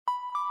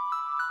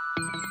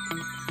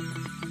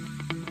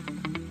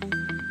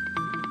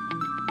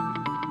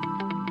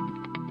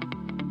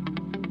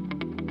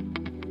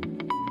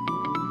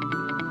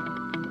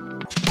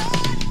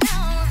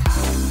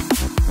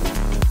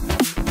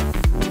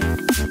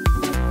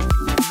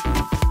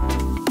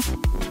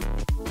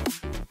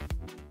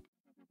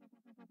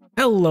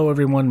Hello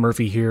everyone,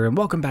 Murphy here, and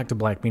welcome back to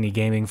Black Beanie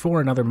Gaming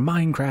for another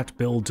Minecraft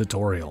build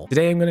tutorial.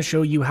 Today I'm going to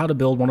show you how to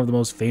build one of the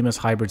most famous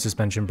hybrid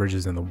suspension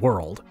bridges in the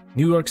world,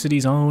 New York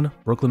City's own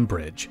Brooklyn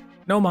Bridge.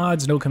 No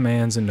mods, no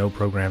commands, and no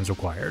programs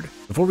required.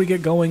 Before we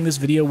get going, this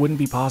video wouldn't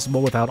be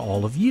possible without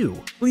all of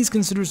you. Please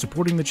consider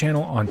supporting the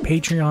channel on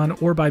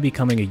Patreon or by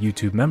becoming a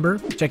YouTube member,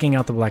 checking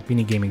out the Black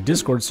Beanie Gaming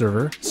Discord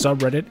server,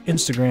 subreddit,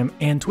 Instagram,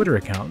 and Twitter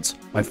accounts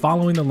by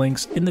following the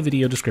links in the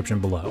video description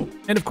below.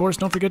 And of course,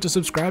 don't forget to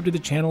subscribe to the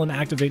channel and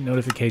activate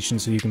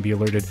notifications so you can be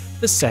alerted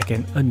the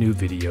second a new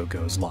video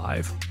goes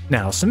live.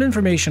 Now, some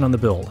information on the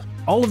build.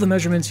 All of the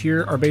measurements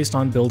here are based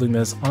on building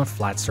this on a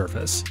flat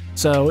surface.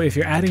 So if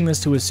you're adding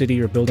this to a city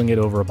or building it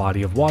over a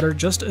body of water,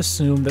 just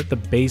assume that the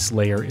base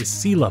layer is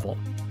sea level.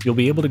 You'll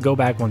be able to go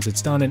back once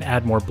it's done and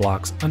add more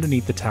blocks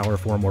underneath the tower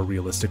for a more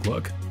realistic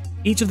look.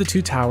 Each of the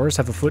two towers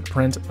have a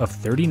footprint of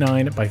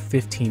 39 by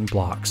 15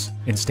 blocks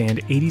and stand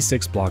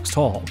 86 blocks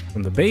tall,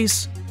 from the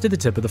base to the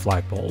tip of the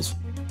flagpoles.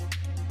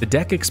 The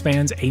deck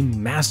expands a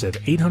massive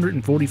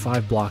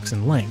 845 blocks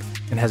in length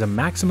and has a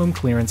maximum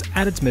clearance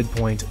at its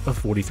midpoint of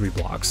 43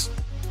 blocks.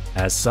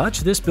 As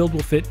such, this build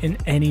will fit in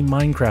any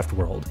Minecraft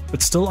world,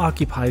 but still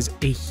occupies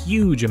a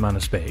huge amount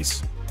of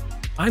space.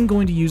 I'm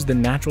going to use the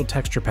natural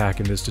texture pack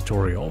in this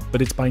tutorial,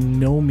 but it's by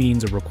no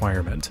means a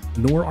requirement,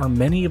 nor are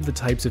many of the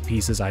types of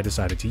pieces I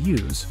decided to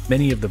use.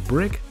 Many of the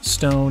brick,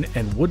 stone,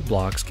 and wood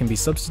blocks can be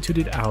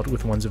substituted out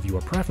with ones of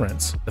your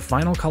preference. The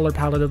final color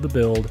palette of the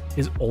build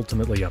is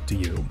ultimately up to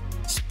you.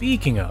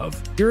 Speaking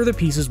of, here are the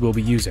pieces we'll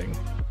be using: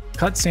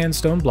 cut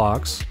sandstone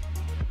blocks,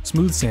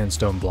 smooth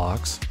sandstone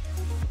blocks,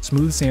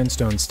 smooth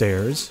sandstone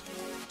stairs,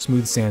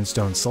 smooth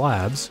sandstone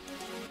slabs,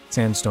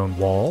 sandstone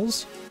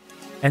walls,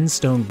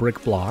 endstone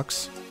brick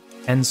blocks,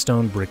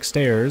 endstone brick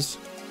stairs,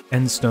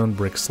 endstone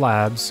brick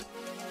slabs,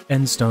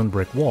 endstone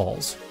brick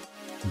walls,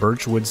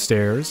 birchwood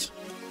stairs,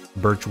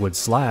 birchwood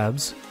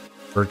slabs,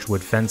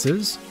 birchwood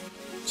fences,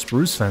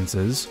 spruce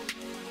fences,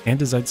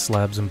 andesite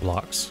slabs and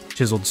blocks,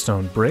 chiseled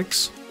stone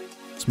bricks,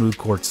 smooth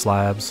quartz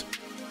slabs,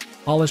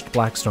 polished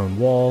black stone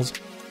walls,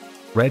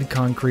 red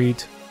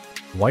concrete,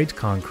 white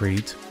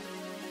concrete,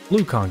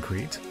 blue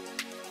concrete,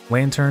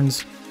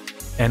 lanterns,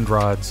 end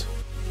rods,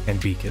 and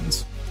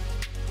beacons.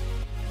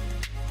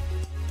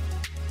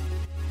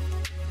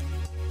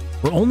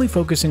 We're only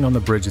focusing on the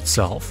bridge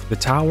itself, the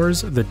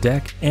towers, the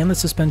deck, and the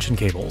suspension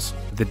cables,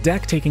 the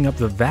deck taking up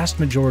the vast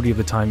majority of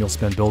the time you'll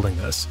spend building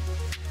this.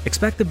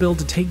 Expect the build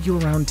to take you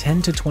around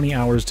 10 to 20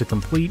 hours to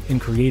complete in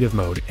creative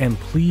mode, and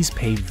please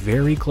pay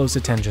very close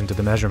attention to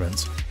the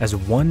measurements, as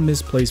one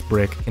misplaced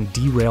brick can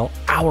derail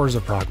hours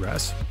of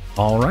progress.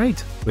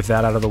 Alright, with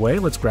that out of the way,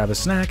 let's grab a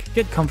snack,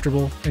 get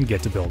comfortable, and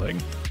get to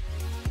building.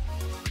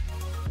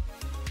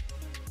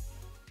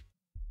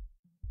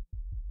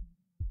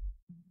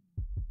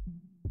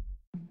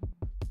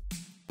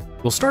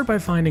 We'll start by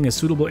finding a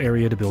suitable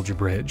area to build your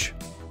bridge.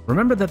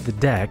 Remember that the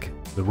deck,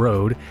 the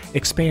road,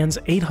 expands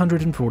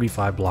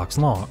 845 blocks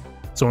long,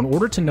 so in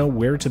order to know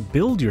where to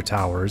build your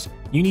towers,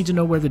 you need to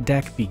know where the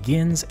deck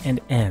begins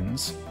and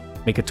ends.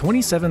 Make a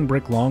 27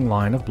 brick long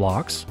line of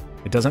blocks.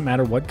 It doesn't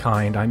matter what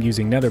kind, I'm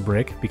using nether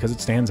brick because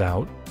it stands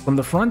out. From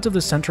the front of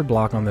the center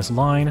block on this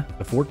line,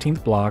 the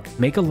 14th block,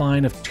 make a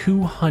line of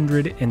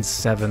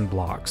 207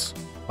 blocks,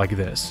 like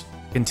this.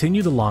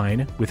 Continue the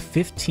line with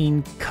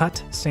 15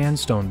 cut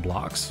sandstone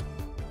blocks,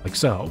 like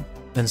so.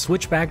 Then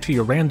switch back to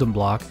your random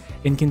block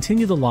and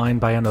continue the line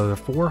by another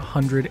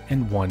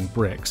 401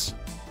 bricks.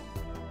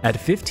 Add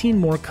 15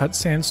 more cut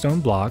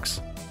sandstone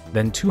blocks,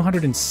 then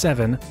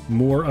 207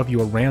 more of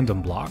your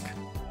random block.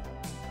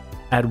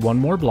 Add one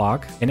more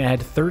block and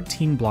add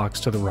 13 blocks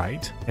to the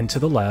right and to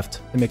the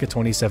left to make a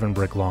 27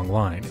 brick long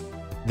line.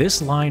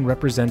 This line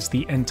represents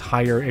the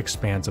entire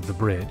expanse of the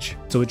bridge,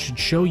 so it should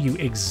show you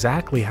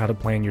exactly how to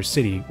plan your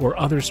city or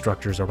other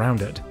structures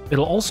around it.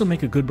 It'll also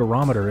make a good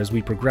barometer as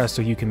we progress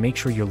so you can make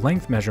sure your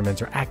length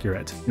measurements are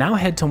accurate. Now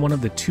head to one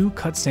of the two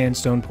cut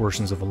sandstone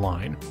portions of the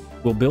line.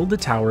 We'll build the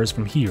towers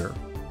from here.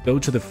 Go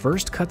to the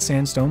first cut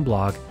sandstone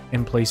block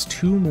and place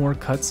 2 more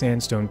cut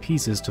sandstone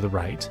pieces to the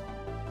right.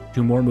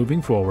 2 more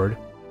moving forward,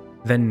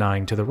 then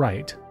 9 to the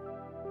right.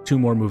 2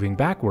 more moving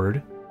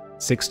backward,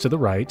 6 to the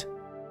right,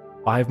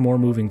 5 more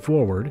moving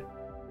forward,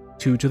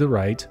 2 to the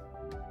right,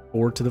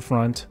 4 to the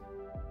front,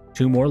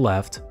 2 more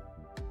left,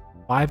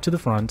 5 to the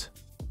front,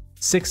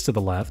 6 to the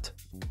left,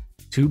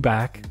 2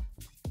 back,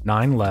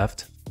 9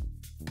 left,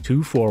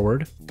 2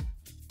 forward,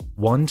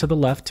 1 to the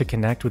left to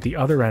connect with the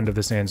other end of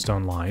the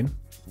sandstone line,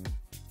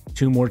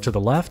 2 more to the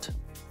left,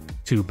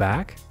 2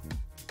 back,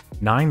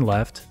 9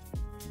 left,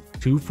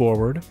 2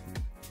 forward,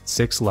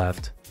 6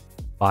 left,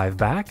 5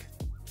 back,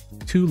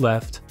 2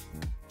 left,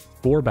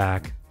 4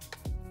 back,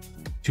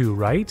 2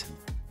 right,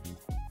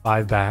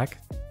 5 back,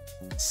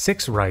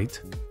 6 right,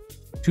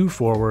 2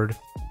 forward,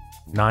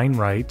 9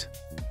 right,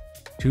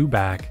 2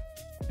 back,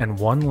 and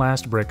 1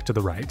 last brick to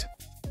the right.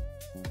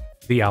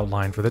 The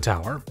outline for the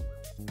tower.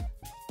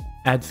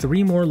 Add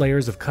 3 more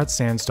layers of cut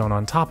sandstone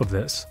on top of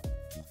this,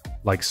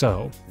 like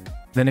so.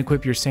 Then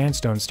equip your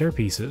sandstone stair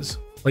pieces.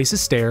 Place a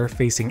stair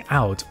facing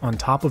out on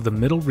top of the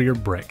middle rear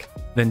brick,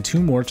 then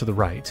 2 more to the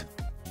right,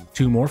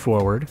 2 more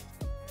forward,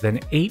 then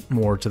 8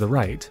 more to the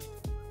right.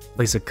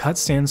 Place a cut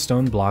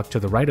sandstone block to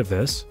the right of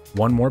this,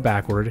 1 more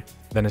backward,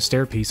 then a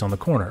stair piece on the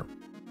corner.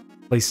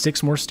 Place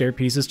 6 more stair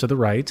pieces to the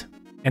right,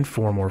 and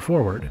 4 more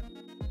forward.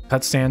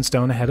 Cut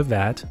sandstone ahead of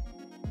that,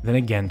 then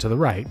again to the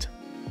right,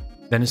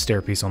 then a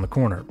stair piece on the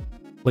corner.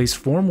 Place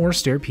 4 more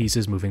stair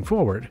pieces moving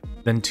forward,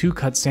 then 2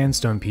 cut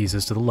sandstone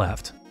pieces to the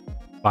left,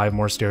 5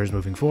 more stairs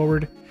moving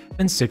forward,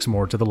 then 6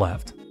 more to the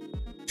left,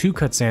 2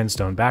 cut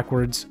sandstone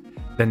backwards,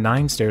 then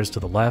 9 stairs to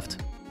the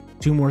left,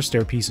 2 more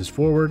stair pieces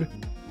forward,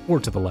 4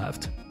 to the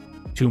left,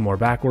 2 more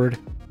backward,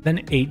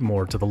 then 8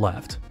 more to the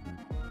left.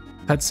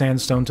 Cut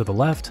sandstone to the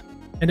left,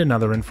 and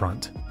another in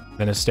front,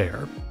 then a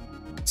stair.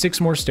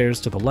 6 more stairs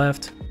to the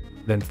left,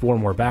 then 4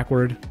 more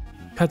backward,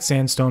 cut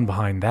sandstone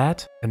behind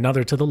that,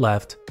 another to the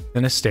left,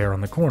 then a stair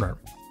on the corner.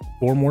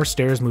 4 more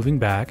stairs moving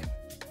back,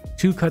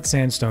 2 cut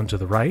sandstone to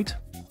the right,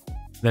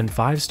 then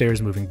 5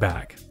 stairs moving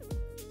back.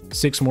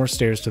 6 more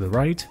stairs to the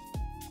right,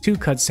 2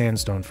 cut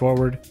sandstone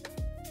forward,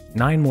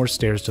 9 more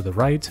stairs to the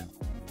right,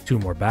 2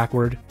 more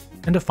backward,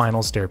 and a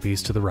final stair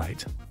piece to the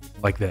right,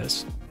 like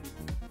this.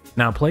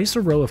 Now place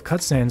a row of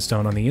cut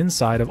sandstone on the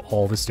inside of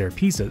all the stair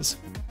pieces,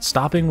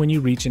 stopping when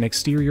you reach an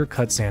exterior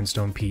cut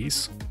sandstone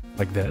piece,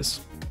 like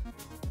this.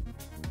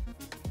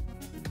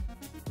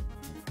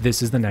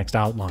 This is the next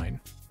outline.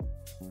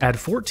 Add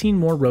 14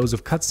 more rows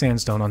of cut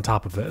sandstone on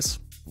top of this,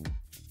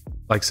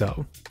 like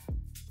so.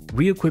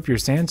 Re-equip your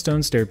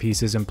sandstone stair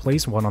pieces and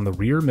place one on the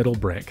rear middle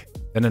brick,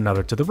 then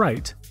another to the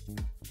right.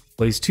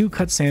 Place 2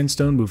 cut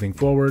sandstone moving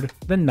forward,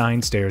 then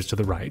 9 stairs to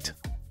the right.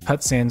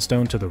 Cut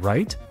sandstone to the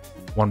right,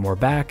 1 more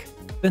back,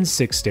 then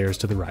 6 stairs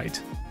to the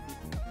right.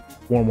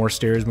 4 more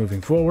stairs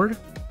moving forward,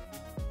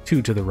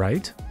 2 to the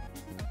right,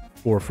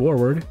 4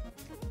 forward,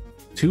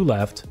 2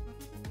 left,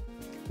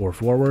 4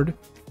 forward,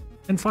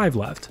 and 5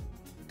 left.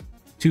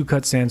 2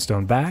 cut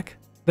sandstone back,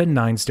 then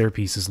 9 stair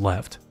pieces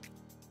left.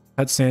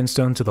 Cut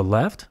sandstone to the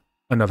left,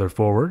 another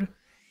forward,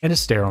 and a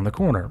stair on the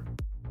corner.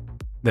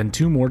 Then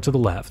 2 more to the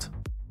left.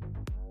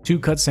 2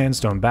 cut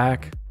sandstone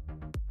back,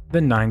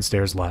 then 9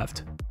 stairs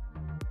left.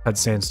 Cut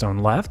sandstone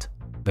left,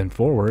 then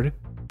forward,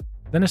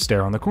 then a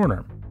stair on the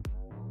corner.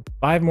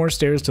 5 more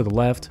stairs to the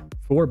left,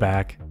 4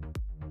 back,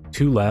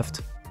 2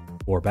 left,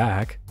 4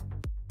 back,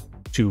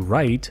 2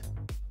 right,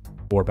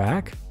 4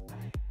 back,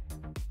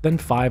 then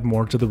 5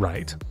 more to the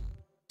right.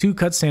 2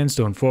 cut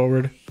sandstone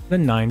forward,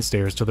 then 9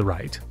 stairs to the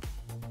right.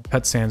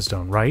 Cut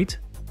sandstone right,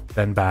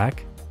 then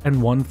back,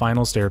 and 1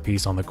 final stair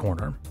piece on the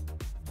corner.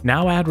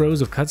 Now add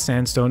rows of cut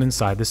sandstone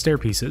inside the stair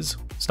pieces,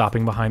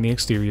 stopping behind the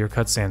exterior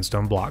cut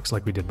sandstone blocks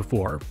like we did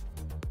before.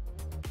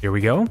 Here we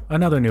go,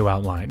 another new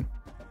outline.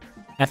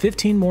 Add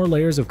 15 more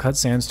layers of cut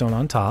sandstone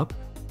on top.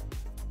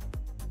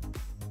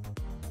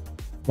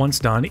 Once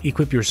done,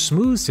 equip your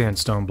smooth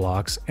sandstone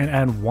blocks and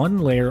add 1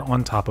 layer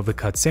on top of the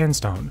cut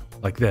sandstone,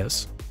 like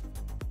this.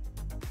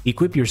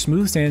 Equip your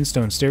smooth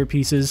sandstone stair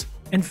pieces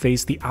and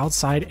face the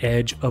outside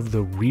edge of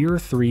the rear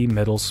 3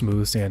 middle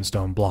smooth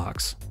sandstone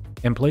blocks,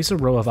 and place a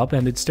row of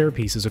upended stair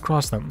pieces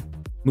across them.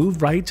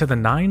 Move right to the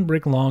 9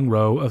 brick long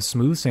row of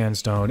smooth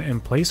sandstone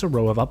and place a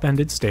row of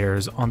upended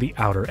stairs on the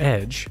outer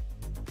edge.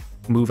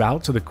 Move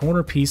out to the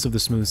corner piece of the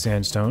smooth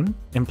sandstone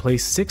and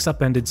place 6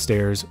 upended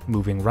stairs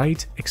moving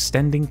right,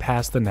 extending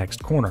past the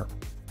next corner,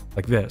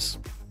 like this.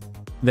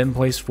 Then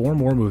place 4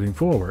 more moving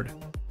forward.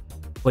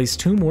 Place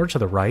 2 more to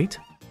the right,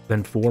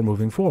 then 4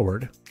 moving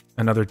forward,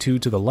 another 2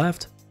 to the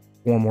left,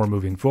 4 more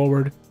moving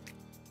forward,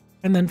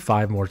 and then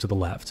 5 more to the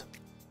left.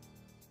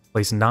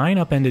 Place 9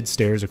 upended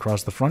stairs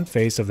across the front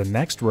face of the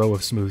next row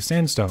of smooth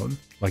sandstone,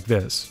 like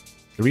this.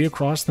 3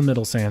 across the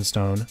middle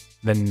sandstone,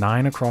 then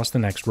 9 across the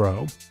next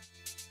row.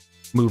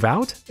 Move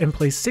out and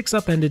place 6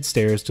 upended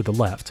stairs to the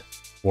left,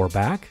 4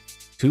 back,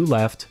 2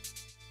 left,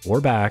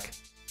 4 back,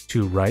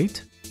 2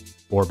 right,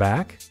 4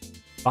 back,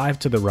 5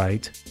 to the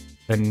right,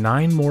 then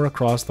 9 more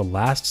across the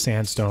last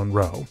sandstone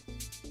row.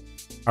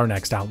 Our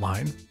next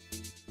outline.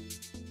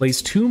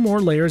 Place 2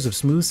 more layers of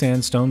smooth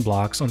sandstone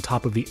blocks on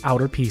top of the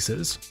outer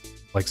pieces,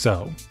 like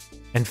so,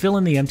 and fill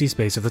in the empty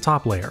space of the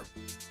top layer.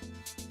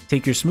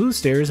 Take your smooth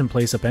stairs and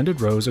place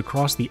upended rows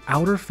across the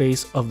outer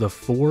face of the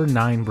 4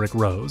 9-brick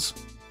rows.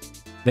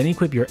 Then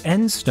equip your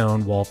end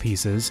stone wall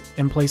pieces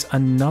and place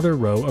another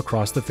row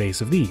across the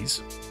face of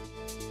these.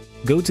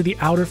 Go to the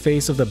outer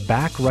face of the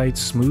back right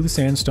smooth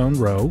sandstone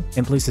row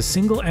and place a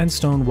single end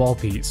stone wall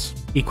piece.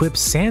 Equip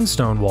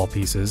sandstone wall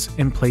pieces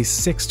and place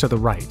 6 to the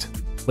right.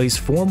 Place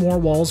 4 more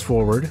walls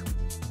forward,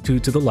 2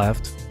 to the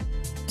left,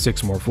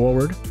 6 more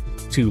forward,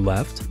 2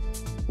 left,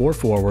 4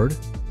 forward,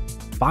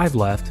 5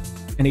 left,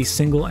 and a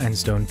single end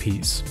stone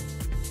piece.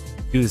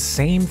 Do the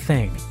same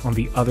thing on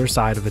the other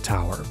side of the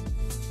tower,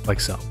 like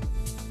so.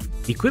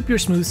 Equip your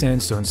smooth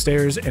sandstone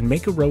stairs and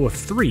make a row of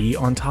 3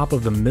 on top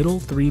of the middle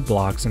 3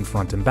 blocks in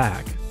front and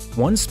back.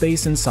 1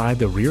 space inside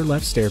the rear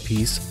left stair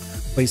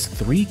piece, place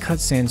 3 cut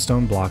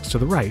sandstone blocks to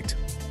the right.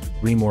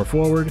 3 more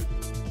forward,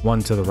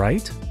 1 to the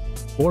right,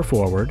 4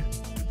 forward,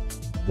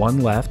 1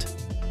 left,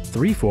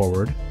 3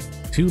 forward,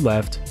 2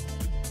 left,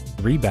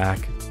 3 back,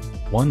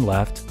 1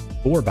 left,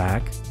 4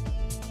 back,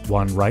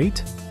 1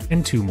 right,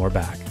 and 2 more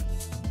back.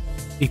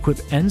 Equip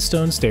end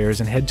stone stairs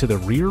and head to the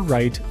rear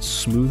right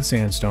smooth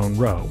sandstone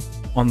row.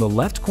 On the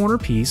left corner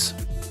piece,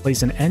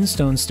 place an end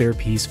stone stair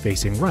piece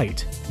facing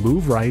right.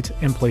 Move right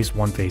and place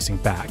one facing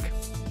back,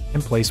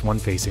 and place one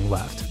facing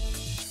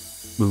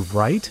left. Move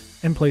right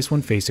and place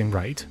one facing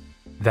right,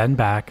 then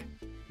back,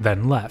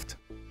 then left.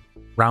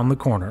 Round the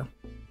corner.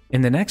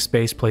 In the next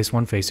space, place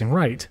one facing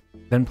right,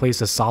 then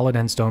place a solid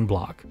end stone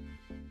block.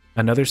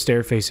 Another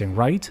stair facing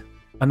right,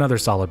 another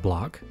solid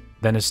block,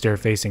 then a stair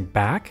facing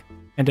back,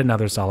 and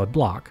another solid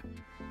block.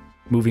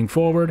 Moving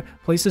forward,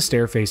 place a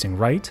stair facing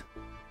right,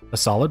 a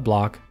solid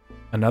block,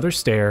 another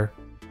stair,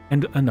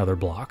 and another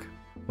block.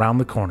 Round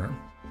the corner.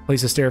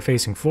 Place a stair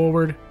facing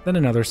forward, then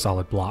another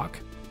solid block.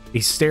 A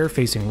stair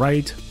facing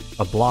right,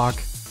 a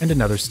block, and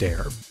another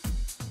stair.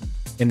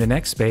 In the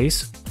next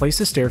space, place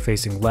a stair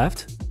facing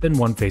left, then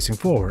one facing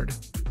forward.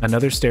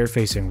 Another stair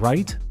facing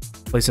right,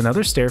 place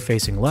another stair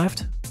facing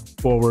left,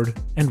 forward,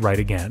 and right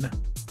again.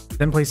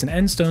 Then place an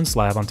end stone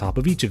slab on top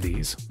of each of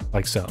these,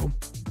 like so.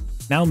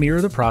 Now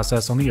mirror the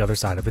process on the other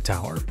side of the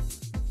tower.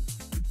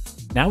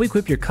 Now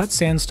equip your cut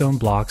sandstone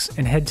blocks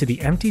and head to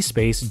the empty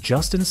space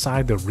just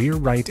inside the rear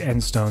right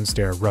end stone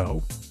stair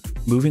row.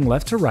 Moving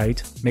left to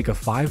right, make a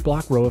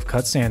 5-block row of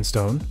cut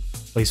sandstone,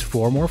 place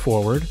 4 more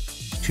forward,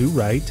 2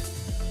 right,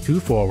 2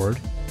 forward,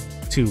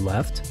 2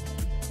 left,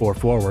 4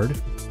 forward,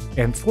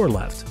 and 4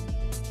 left.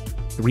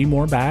 3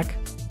 more back,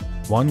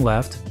 1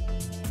 left,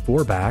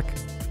 4 back,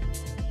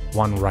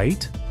 1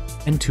 right,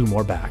 and 2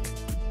 more back.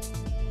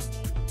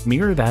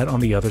 Mirror that on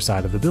the other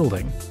side of the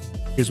building.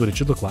 Here's what it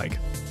should look like.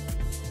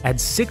 Add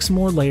 6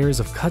 more layers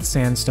of cut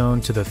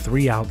sandstone to the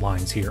 3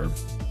 outlines here,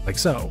 like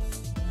so.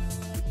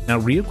 Now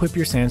re-equip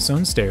your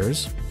sandstone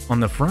stairs. On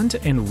the front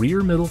and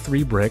rear middle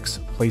 3 bricks,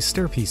 place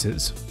stair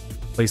pieces.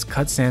 Place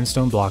cut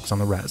sandstone blocks on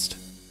the rest.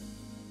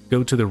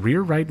 Go to the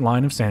rear right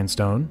line of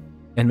sandstone,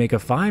 and make a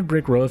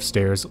 5-brick row of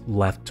stairs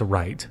left to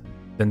right.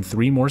 Then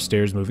 3 more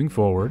stairs moving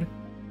forward.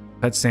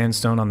 Cut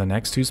sandstone on the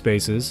next 2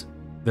 spaces,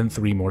 then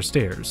 3 more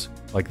stairs,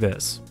 like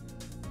this.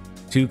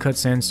 2 cut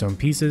sandstone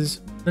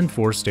pieces, then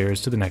 4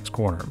 stairs to the next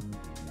corner.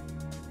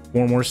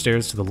 4 more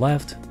stairs to the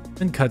left,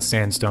 then cut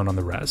sandstone on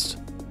the rest.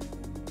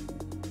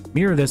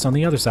 Mirror this on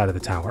the other side of the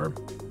tower.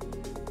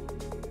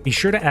 Be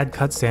sure to add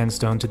cut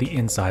sandstone to the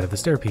inside of the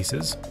stair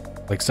pieces,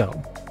 like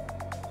so.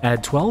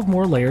 Add 12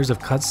 more layers of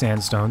cut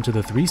sandstone to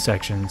the 3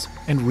 sections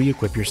and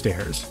re-equip your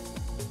stairs.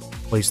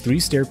 Place 3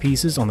 stair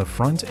pieces on the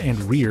front and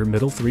rear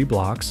middle 3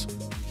 blocks,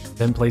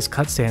 then place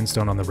cut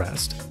sandstone on the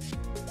rest,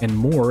 and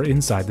more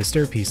inside the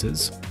stair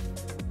pieces.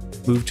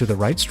 Move to the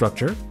right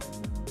structure.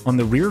 On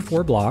the rear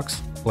 4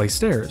 blocks, place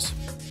stairs.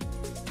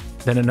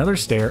 Then another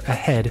stair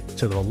ahead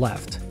to the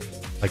left,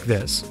 like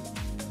this.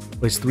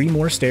 Place 3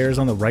 more stairs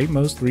on the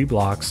rightmost 3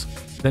 blocks,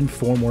 then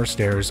 4 more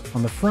stairs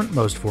on the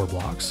frontmost 4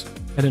 blocks,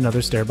 and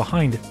another stair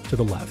behind to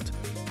the left.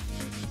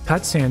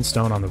 Cut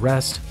sandstone on the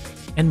rest,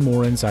 and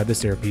more inside the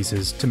stair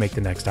pieces to make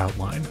the next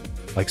outline,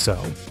 like so.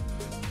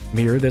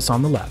 Mirror this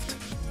on the left.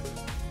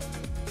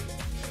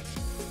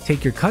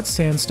 Take your cut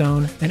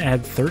sandstone and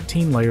add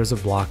 13 layers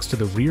of blocks to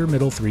the rear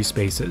middle 3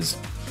 spaces,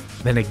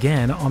 then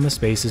again on the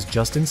spaces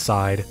just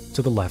inside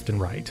to the left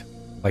and right,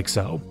 like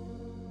so.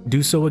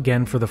 Do so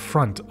again for the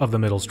front of the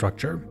middle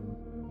structure.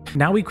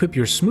 Now equip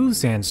your smooth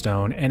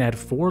sandstone and add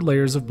 4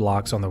 layers of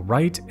blocks on the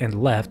right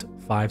and left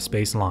 5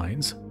 space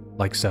lines,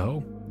 like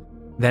so.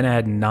 Then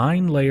add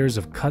 9 layers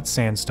of cut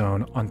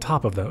sandstone on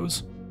top of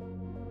those.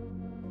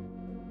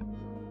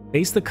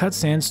 Place the cut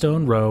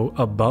sandstone row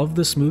above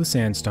the smooth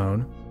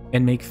sandstone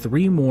and make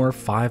 3 more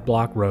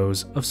 5-block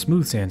rows of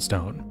smooth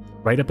sandstone,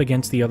 right up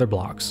against the other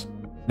blocks.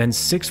 Then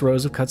 6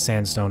 rows of cut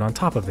sandstone on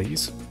top of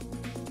these.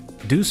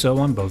 Do so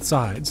on both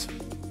sides.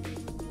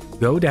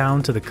 Go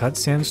down to the cut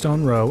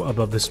sandstone row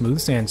above the smooth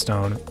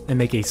sandstone and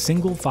make a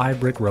single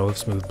 5-brick row of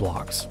smooth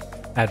blocks.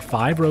 Add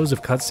 5 rows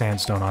of cut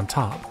sandstone on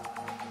top.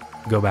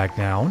 Go back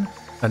down,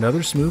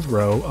 another smooth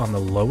row on the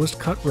lowest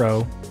cut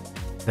row,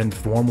 then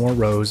 4 more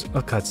rows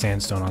of cut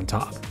sandstone on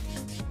top.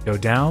 Go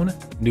down,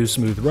 new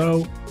smooth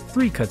row,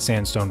 3 cut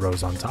sandstone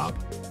rows on top.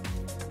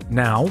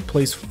 Now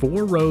place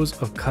 4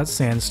 rows of cut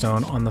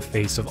sandstone on the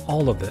face of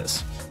all of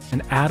this,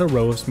 and add a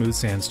row of smooth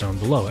sandstone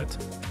below it,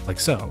 like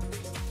so.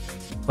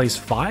 Place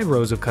 5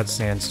 rows of cut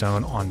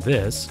sandstone on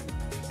this,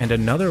 and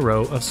another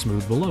row of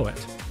smooth below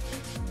it.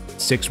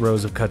 6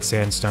 rows of cut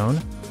sandstone,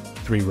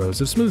 3 rows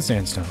of smooth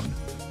sandstone,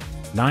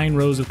 9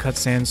 rows of cut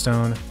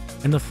sandstone,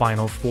 and the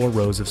final 4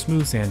 rows of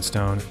smooth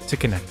sandstone to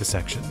connect the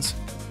sections.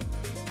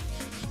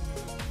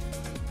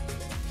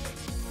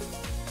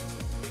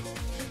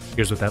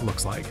 Here's what that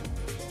looks like.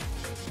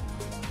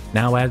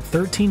 Now add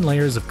 13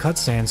 layers of cut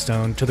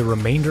sandstone to the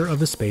remainder of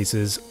the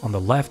spaces on the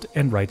left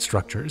and right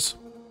structures.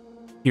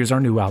 Here's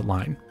our new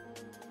outline.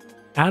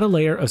 Add a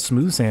layer of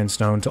smooth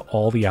sandstone to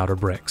all the outer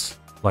bricks,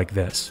 like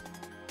this.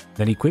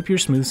 Then equip your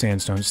smooth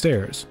sandstone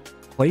stairs.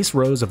 Place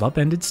rows of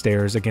upended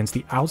stairs against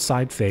the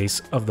outside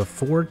face of the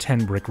 4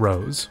 10-brick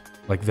rows,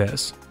 like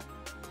this.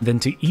 then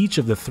to each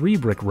of the 3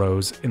 brick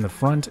rows in the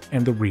front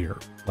and the rear,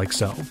 like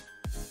so.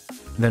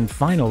 Then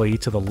finally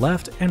to the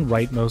left and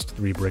rightmost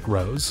 3 brick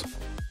rows.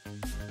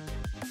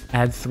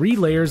 Add 3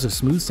 layers of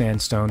smooth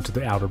sandstone to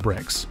the outer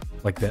bricks,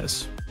 like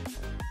this.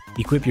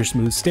 Equip your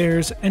smooth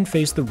stairs and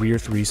face the rear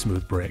 3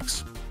 smooth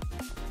bricks.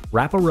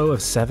 Wrap a row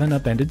of 7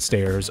 upended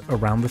stairs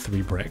around the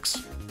 3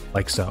 bricks,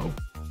 like so.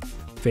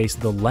 Face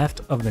the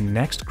left of the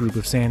next group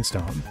of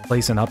sandstone.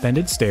 Place an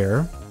upended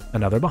stair,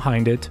 another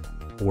behind it,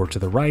 4 to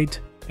the right,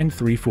 and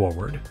 3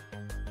 forward.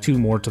 2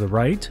 more to the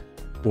right,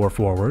 4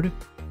 forward,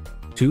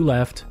 2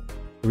 left,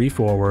 3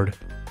 forward,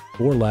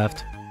 4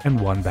 left, and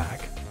 1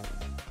 back.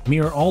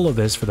 Mirror all of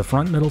this for the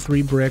front middle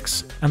 3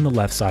 bricks and the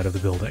left side of the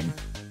building.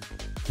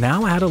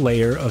 Now add a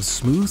layer of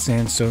smooth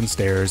sandstone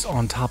stairs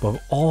on top of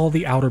all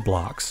the outer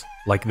blocks,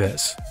 like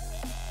this.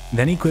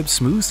 Then equip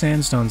smooth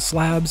sandstone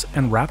slabs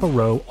and wrap a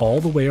row all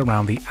the way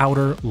around the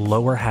outer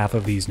lower half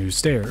of these new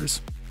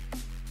stairs.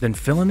 Then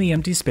fill in the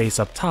empty space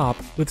up top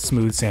with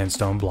smooth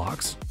sandstone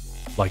blocks,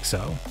 like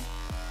so.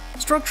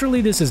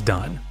 Structurally this is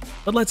done,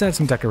 but let's add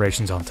some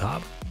decorations on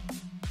top.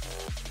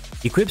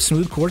 Equip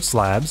smooth quartz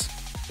slabs,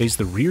 face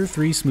the rear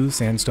 3 smooth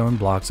sandstone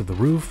blocks of the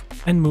roof,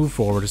 and move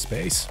forward a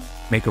space.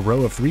 Make a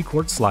row of 3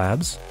 quartz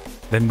slabs,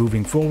 then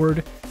moving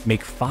forward,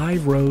 make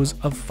 5 rows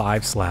of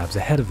 5 slabs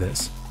ahead of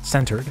this,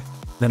 centered,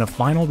 then a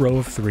final row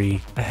of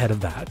 3 ahead of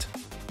that.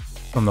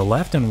 From the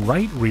left and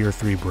right rear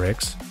 3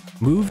 bricks,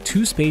 move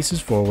 2 spaces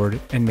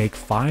forward and make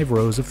 5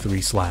 rows of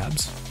 3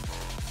 slabs.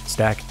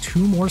 Stack 2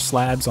 more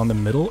slabs on the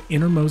middle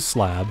innermost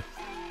slab,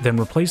 then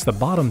replace the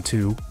bottom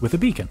 2 with a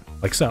beacon,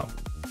 like so.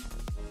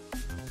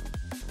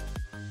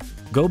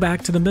 Go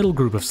back to the middle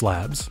group of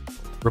slabs.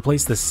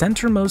 Replace the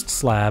centermost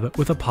slab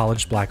with a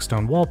polished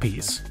blackstone wall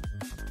piece.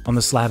 On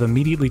the slab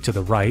immediately to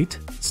the right,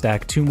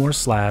 stack 2 more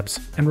slabs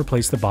and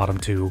replace the bottom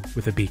 2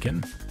 with a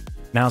beacon.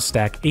 Now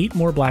stack 8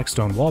 more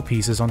blackstone wall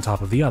pieces on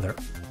top of the other,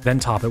 then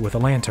top it with a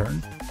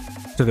lantern.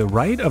 To the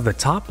right of the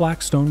top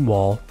blackstone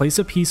wall, place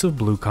a piece of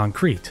blue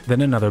concrete,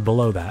 then another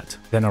below that,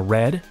 then a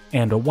red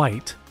and a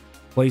white.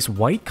 Place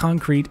white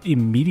concrete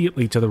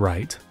immediately to the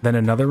right, then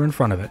another in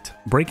front of it,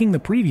 breaking the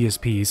previous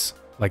piece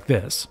like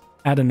this.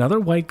 Add another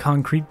white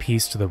concrete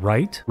piece to the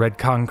right, red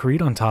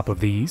concrete on top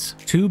of these,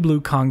 2 blue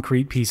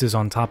concrete pieces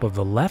on top of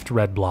the left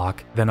red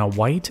block, then a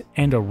white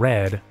and a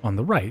red on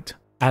the right.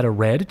 Add a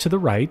red to the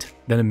right,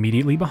 then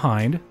immediately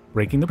behind,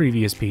 breaking the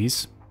previous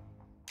piece.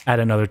 Add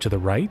another to the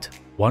right,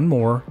 1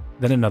 more,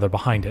 then another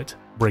behind it,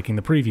 breaking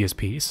the previous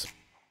piece.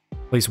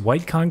 Place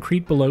white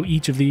concrete below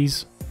each of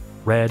these,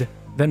 red,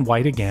 then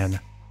white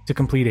again, to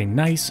complete a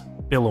nice,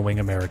 billowing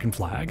American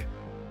flag.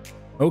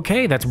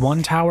 Okay, that's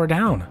 1 tower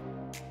down.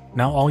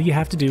 Now all you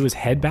have to do is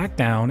head back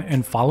down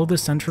and follow the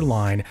center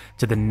line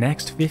to the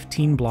next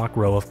 15 block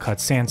row of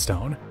cut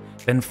sandstone,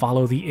 then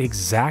follow the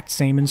exact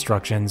same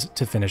instructions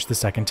to finish the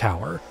second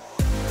tower.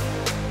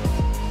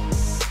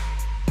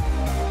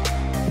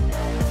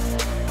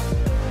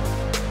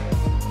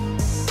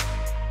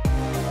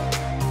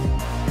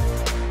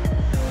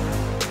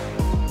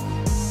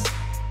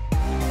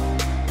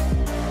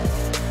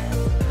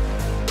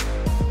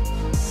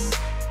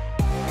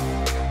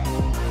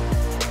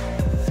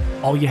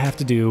 All you have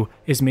to do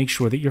is make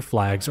sure that your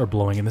flags are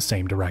blowing in the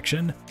same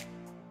direction.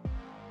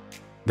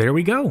 There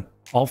we go,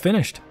 all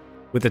finished.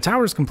 With the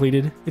towers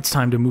completed, it's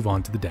time to move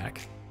on to the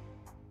deck.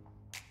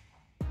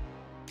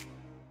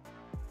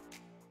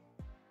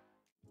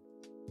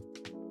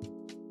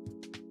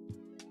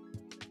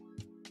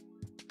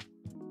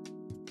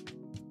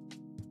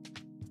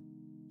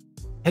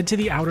 Head to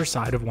the outer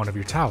side of one of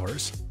your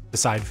towers, the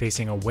side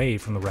facing away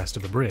from the rest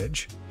of the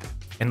bridge,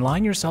 and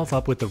line yourself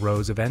up with the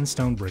rows of end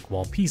stone brick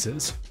wall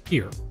pieces,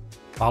 here.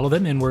 Follow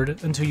them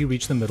inward until you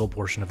reach the middle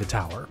portion of the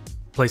tower.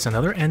 Place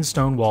another end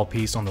stone wall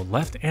piece on the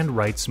left and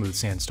right smooth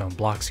sandstone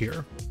blocks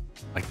here,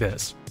 like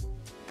this.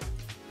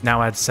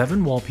 Now add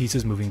 7 wall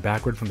pieces moving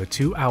backward from the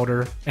 2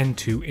 outer and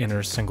 2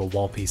 inner single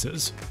wall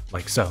pieces,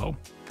 like so.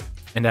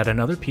 And add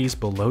another piece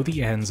below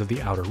the ends of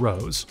the outer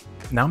rows.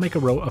 Now make a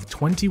row of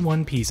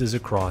 21 pieces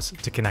across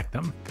to connect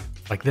them,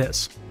 like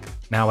this.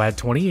 Now add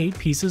 28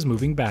 pieces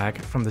moving back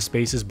from the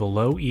spaces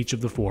below each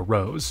of the 4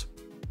 rows.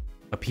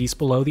 A piece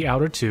below the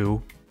outer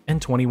 2,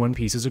 and 21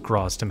 pieces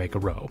across to make a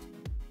row.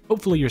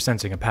 Hopefully you're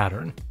sensing a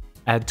pattern.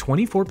 Add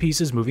 24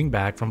 pieces moving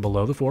back from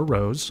below the 4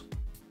 rows,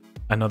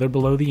 another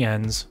below the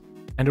ends,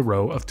 and a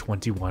row of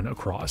 21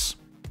 across.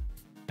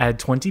 Add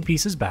 20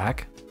 pieces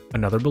back,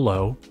 another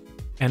below,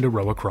 and a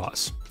row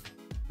across.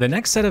 The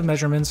next set of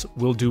measurements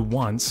we'll do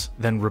once,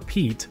 then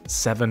repeat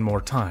 7 more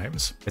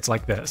times. It's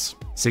like this.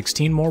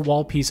 16 more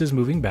wall pieces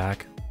moving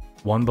back,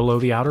 1 below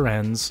the outer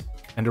ends,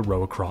 and a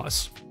row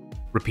across.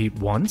 Repeat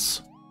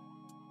once,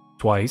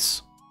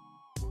 twice,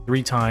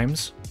 3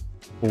 times,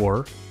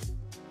 4,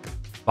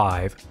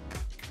 5,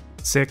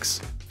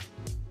 6,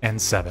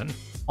 and 7.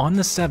 On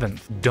the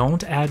 7th,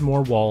 don't add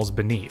more walls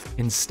beneath.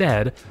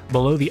 Instead,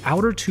 below the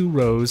outer 2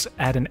 rows,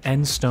 add an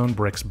end stone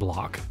bricks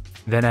block.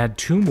 Then add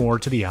 2 more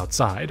to the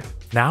outside.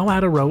 Now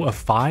add a row of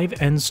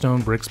 5 end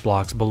stone bricks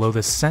blocks below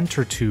the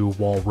center 2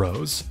 wall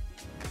rows.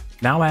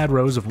 Now add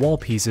rows of wall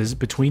pieces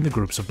between the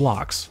groups of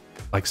blocks,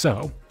 like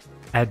so.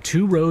 Add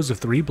 2 rows of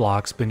 3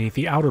 blocks beneath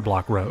the outer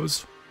block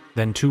rows,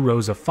 then 2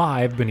 rows of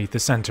 5 beneath the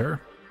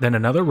center, then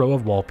another row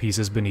of wall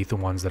pieces beneath the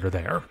ones that are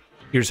there.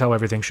 Here's how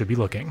everything should be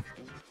looking.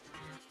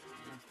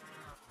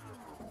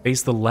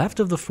 Face the left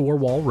of the 4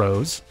 wall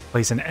rows,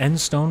 place an end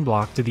stone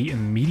block to the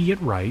immediate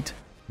right,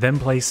 then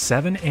place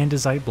 7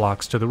 andesite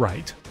blocks to the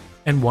right,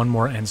 and 1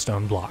 more end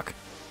stone block.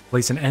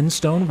 Place an end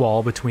stone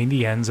wall between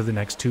the ends of the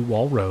next 2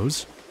 wall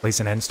rows, place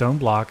an end stone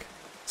block,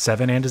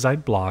 7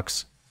 andesite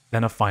blocks,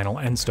 then a final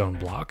end stone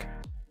block.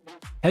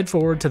 Head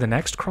forward to the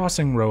next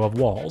crossing row of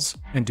walls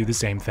and do the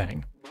same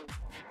thing.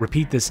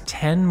 Repeat this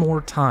 10 more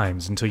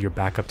times until you're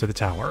back up to the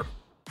tower.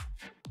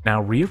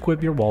 Now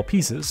re-equip your wall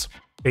pieces.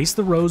 Face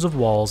the rows of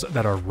walls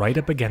that are right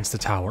up against the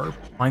tower.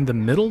 Find the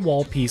middle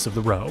wall piece of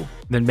the row,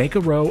 then make a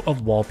row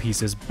of wall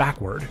pieces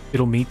backward.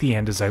 It'll meet the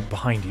andesite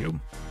behind you.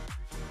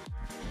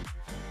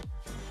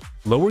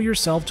 Lower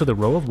yourself to the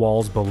row of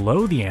walls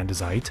below the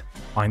andesite,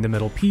 find the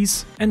middle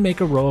piece, and make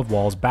a row of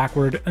walls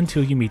backward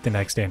until you meet the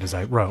next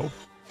andesite row.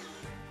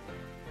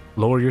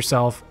 Lower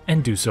yourself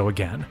and do so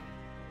again.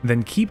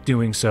 Then keep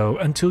doing so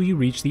until you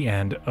reach the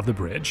end of the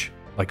bridge,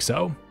 like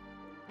so.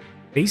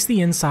 Face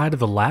the inside of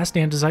the last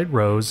andesite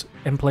rows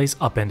and place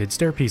upended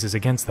stair pieces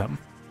against them.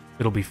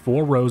 It'll be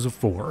 4 rows of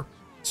 4.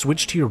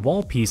 Switch to your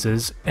wall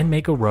pieces and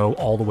make a row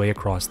all the way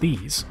across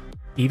these,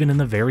 even in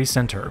the very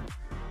center.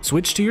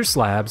 Switch to your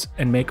slabs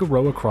and make a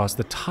row across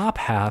the top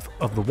half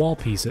of the wall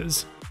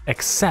pieces,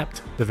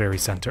 except the very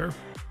center.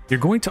 You're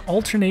going to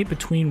alternate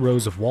between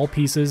rows of wall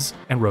pieces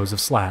and rows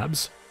of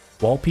slabs.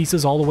 Wall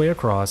pieces all the way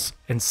across,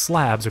 and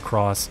slabs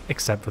across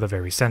except for the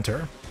very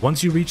center.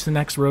 Once you reach the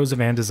next rows of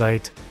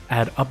andesite,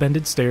 add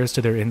upended stairs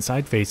to their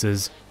inside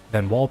faces,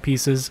 then wall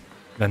pieces,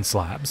 then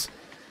slabs.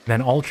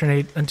 Then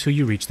alternate until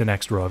you reach the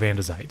next row of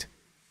andesite.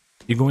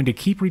 You're going to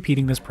keep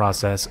repeating this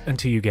process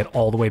until you get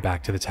all the way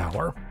back to the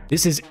tower.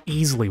 This is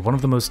easily one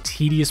of the most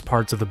tedious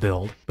parts of the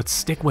build, but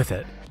stick with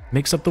it.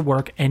 Mix up the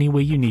work any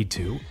way you need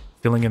to,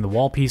 filling in the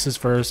wall pieces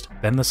first,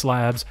 then the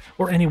slabs,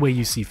 or any way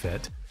you see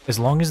fit, as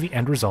long as the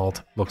end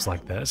result looks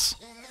like this.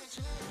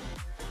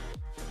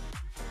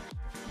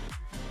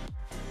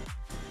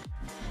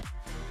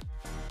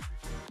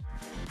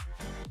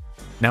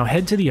 Now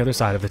head to the other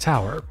side of the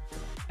tower.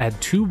 Add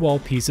 2 wall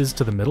pieces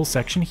to the middle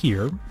section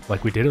here,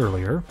 like we did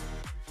earlier.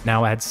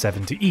 Now add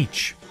 7 to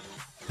each.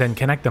 Then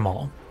connect them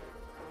all.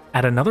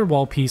 Add another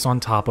wall piece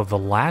on top of the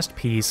last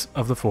piece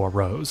of the 4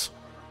 rows.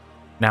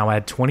 Now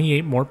add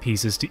 28 more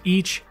pieces to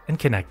each and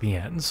connect the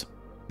ends.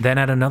 Then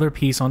add another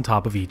piece on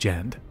top of each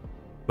end.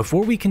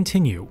 Before we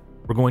continue,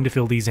 we're going to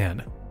fill these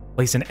in.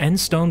 Place an end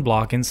stone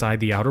block inside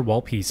the outer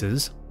wall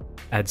pieces,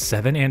 add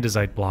 7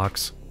 andesite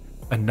blocks,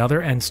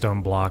 another end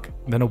stone block,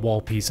 then a wall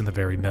piece in the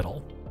very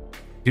middle.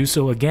 Do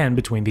so again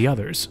between the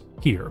others,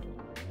 here.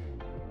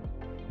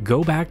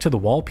 Go back to the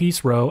wall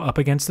piece row up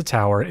against the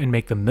tower and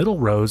make the middle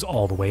rows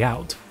all the way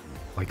out,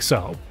 like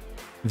so.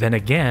 Then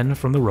again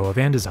from the row of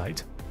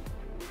andesite.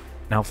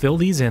 Now fill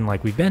these in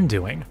like we've been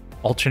doing,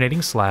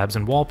 alternating slabs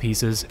and wall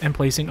pieces and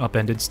placing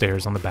upended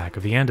stairs on the back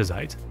of the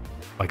andesite,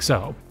 like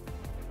so.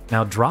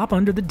 Now drop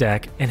under the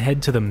deck and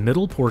head to the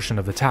middle portion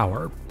of the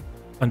tower.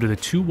 Under the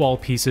 2 wall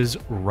pieces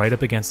right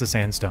up against the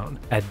sandstone,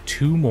 add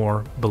 2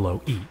 more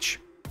below each.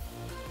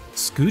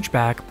 Scooch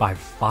back by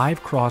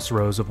 5 cross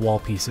rows of wall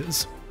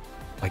pieces,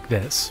 like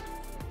this.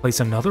 Place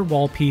another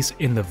wall piece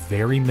in the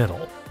very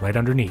middle, right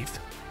underneath,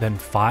 then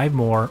 5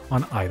 more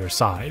on either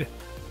side.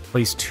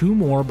 Place 2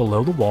 more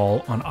below the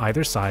wall on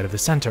either side of the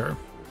center.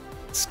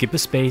 Skip a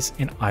space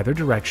in either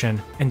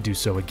direction and do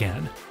so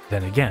again,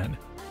 then again.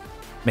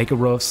 Make a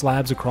row of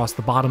slabs across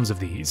the bottoms of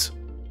these.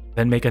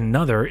 Then make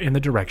another in the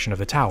direction of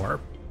the tower,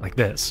 like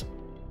this.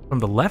 From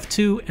the left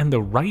 2 and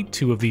the right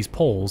 2 of these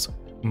poles,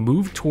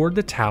 move toward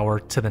the tower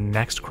to the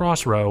next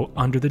cross row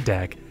under the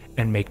deck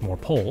and make more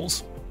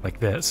poles, like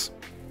this.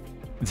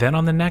 Then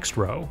on the next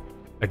row,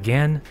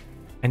 again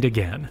and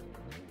again.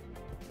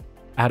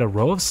 Add a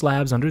row of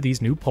slabs under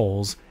these new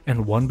poles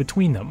and 1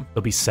 between them.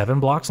 They'll be 7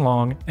 blocks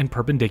long and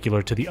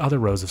perpendicular to the other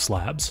rows of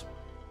slabs.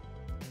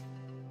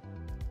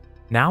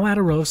 Now add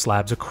a row of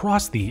slabs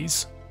across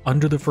these,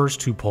 under the first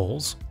 2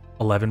 poles,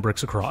 11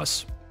 bricks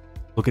across.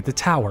 Look at the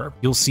tower.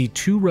 You'll see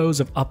 2 rows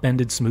of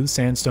upended smooth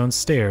sandstone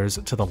stairs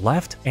to the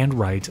left and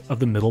right of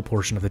the middle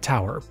portion of the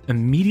tower.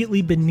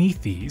 Immediately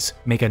beneath these,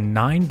 make a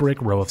 9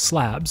 brick row of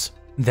slabs,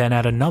 then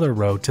add another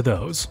row to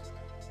those.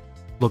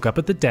 Look up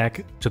at the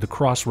deck to the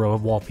cross row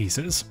of wall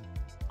pieces.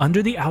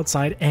 Under the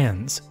outside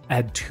ends,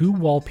 add 2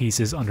 wall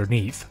pieces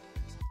underneath.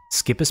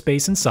 Skip a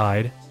space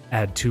inside,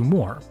 add 2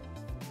 more.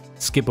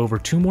 Skip over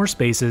 2 more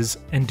spaces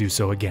and do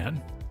so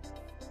again.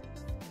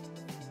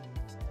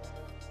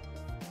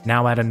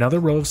 Now add another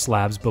row of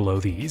slabs below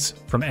these,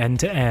 from end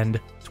to end,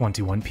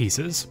 21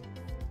 pieces.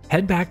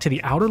 Head back to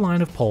the outer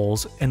line of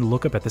poles and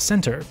look up at the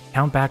center.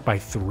 Count back by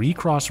 3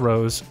 cross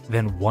rows,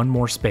 then 1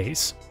 more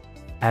space.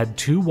 Add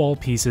 2 wall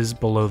pieces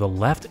below the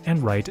left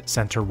and right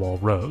center wall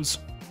rows.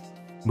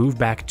 Move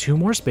back 2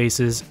 more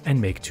spaces and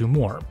make 2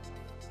 more.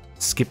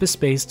 skip a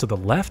space to the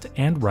left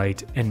and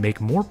right and make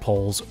more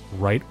poles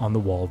right on the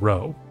wall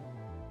row.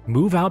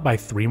 Move out by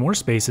 3 more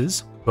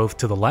spaces, both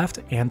to the left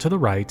and to the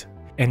right,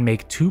 and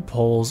make 2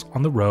 poles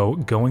on the row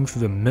going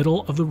through the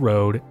middle of the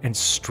road and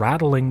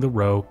straddling the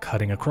row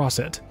cutting across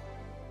it.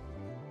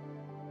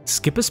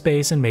 Skip a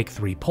space and make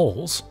 3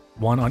 poles,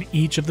 1 on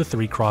each of the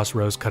 3 cross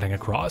rows cutting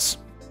across.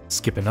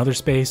 Skip another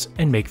space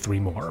and make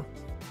 3 more.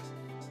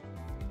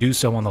 Do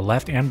so on the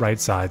left and right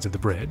sides of the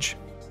bridge,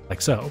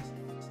 like so.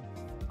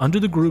 Under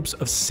the groups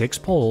of 6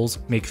 poles,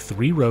 make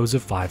 3 rows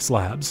of 5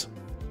 slabs,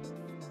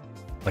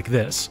 like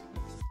this.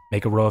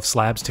 Make a row of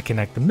slabs to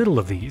connect the middle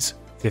of these,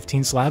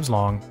 15 slabs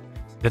long,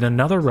 then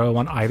another row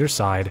on either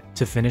side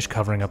to finish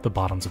covering up the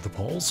bottoms of the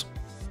poles.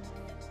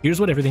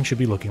 Here's what everything should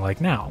be looking like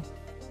now.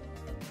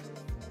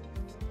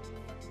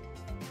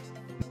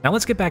 Now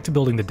let's get back to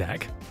building the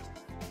deck.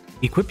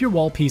 Equip your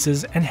wall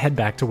pieces and head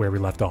back to where we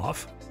left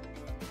off.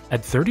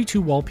 Add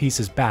 32 wall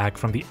pieces back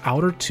from the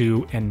outer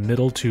 2 and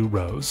middle 2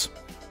 rows.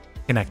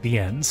 Connect the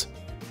ends,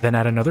 then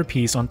add another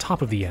piece on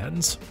top of the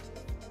ends.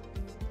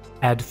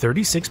 Add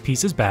 36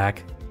 pieces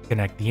back,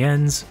 connect the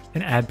ends,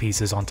 and add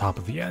pieces on top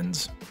of the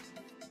ends.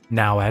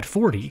 Now add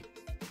 40,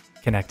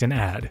 connect and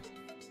add.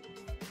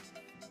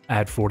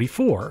 Add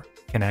 44,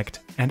 connect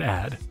and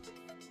add.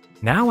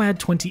 Now add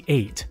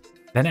 28,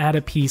 then add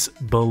a piece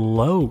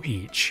below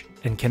each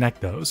and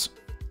connect those.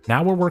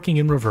 Now we're working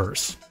in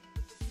reverse.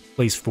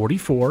 Place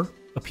 44,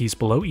 a piece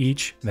below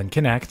each, then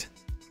connect.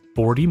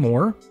 40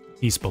 more,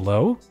 piece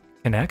below,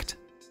 connect.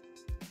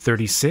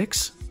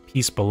 36,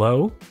 piece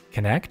below,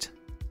 connect.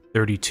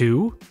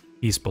 32,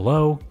 piece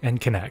below, and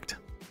connect.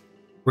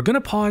 We're going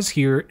to pause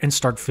here and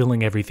start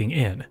filling everything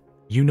in.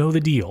 You know the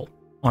deal.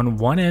 On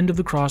one end of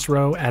the cross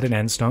row, add an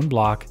end stone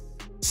block,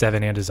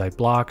 7 andesite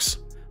blocks,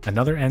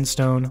 another end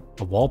stone,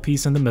 a wall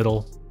piece in the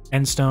middle,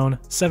 end stone,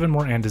 7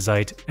 more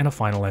andesite, and a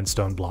final end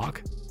stone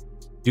block.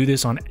 Do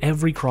this on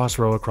every cross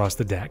row across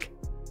the deck,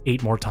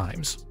 8 more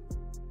times,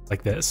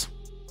 like this.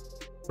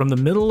 From the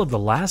middle of the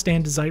last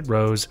andesite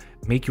rows,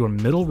 make your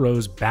middle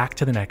rows back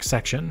to the next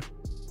section.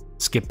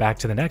 Skip back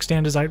to the next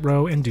andesite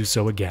row and do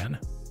so again,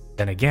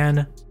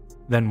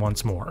 then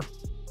once more.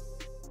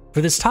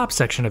 For this top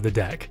section of the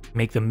deck,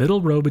 make the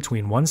middle row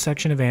between one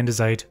section of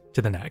andesite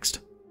to the next.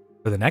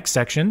 For the next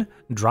section,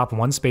 drop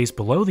 1 space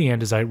below the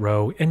andesite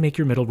row and make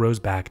your middle rows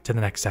back to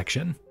the next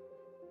section.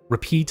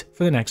 Repeat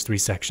for the next 3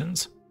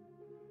 sections.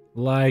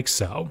 Like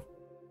so.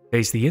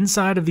 Face the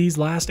inside of these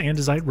last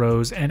andesite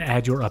rows and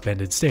add your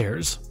upended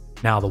stairs.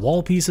 Now the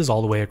wall pieces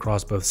all the way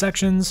across both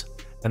sections,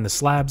 then the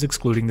slabs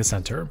excluding the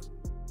center.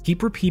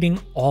 Keep repeating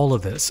all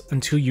of this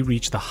until you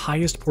reach the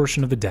highest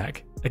portion of the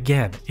deck.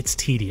 Again, it's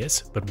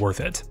tedious, but worth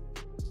it.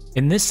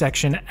 In this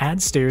section,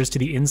 add stairs to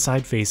the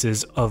inside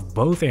faces of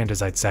both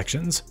andesite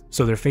sections,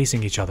 so they're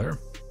facing each other.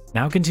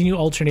 Now continue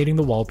alternating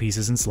the wall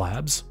pieces and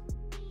slabs.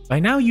 By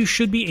now you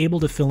should be able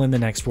to fill in the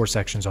next 4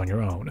 sections on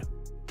your own,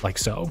 like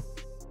so.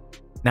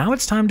 Now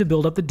it's time to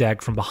build up the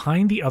deck from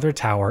behind the other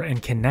tower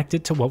and connect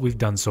it to what we've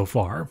done so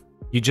far.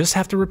 You just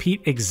have to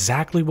repeat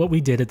exactly what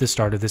we did at the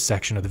start of this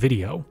section of the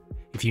video.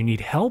 If you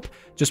need help,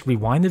 just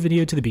rewind the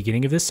video to the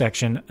beginning of this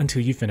section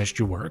until you finished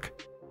your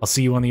work. I'll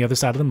see you on the other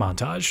side of the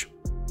montage.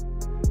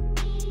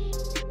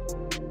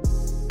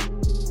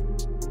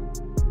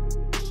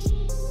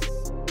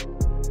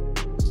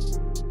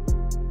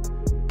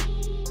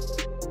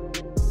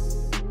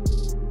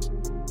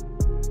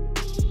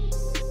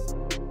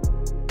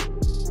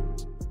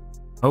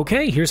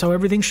 Okay, here's how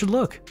everything should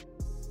look.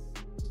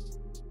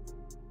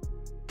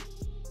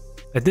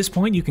 At this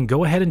point, you can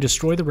go ahead and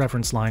destroy the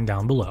reference line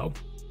down below.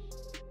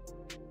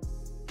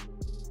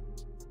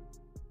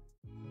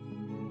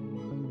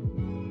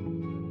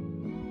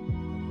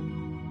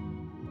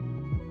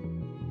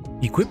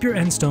 Equip your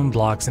end stone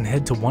blocks and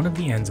head to one of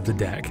the ends of the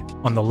deck.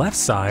 On the left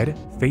side,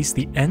 face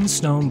the end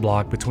stone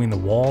block between the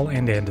wall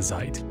and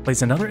andesite.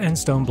 Place another end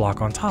stone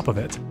block on top of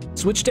it.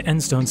 Switch to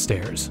end stone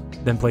stairs,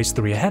 then place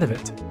 3 ahead of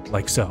it,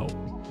 like so.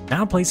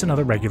 Now place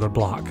another regular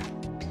block.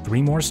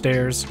 3 more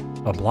stairs,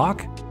 a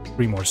block,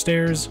 3 more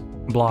stairs,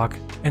 block,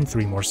 and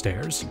 3 more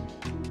stairs.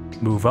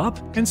 Move up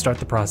and start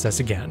the process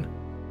again.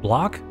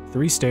 Block,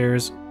 3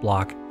 stairs,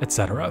 block,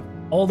 etc.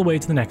 all the way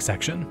to the next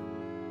section.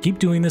 Keep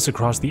doing this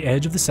across the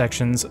edge of the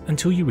sections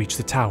until you reach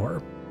the tower,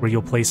 where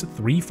you'll place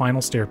 3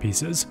 final stair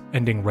pieces,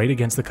 ending right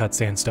against the cut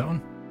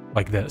sandstone,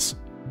 like this.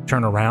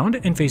 Turn around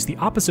and face the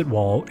opposite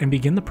wall and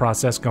begin the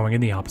process going in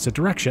the opposite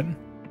direction,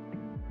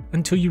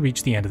 until you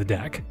reach the end of the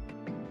deck.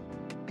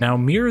 Now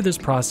mirror this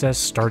process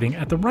starting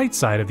at the right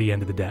side of the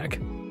end of the deck,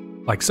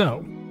 like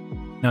so.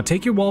 Now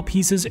take your wall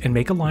pieces and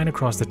make a line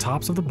across the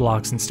tops of the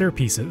blocks and stair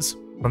pieces,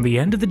 from the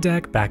end of the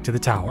deck back to the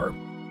tower.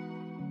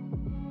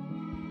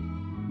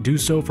 Do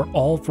so for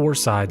all 4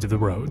 sides of the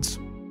roads.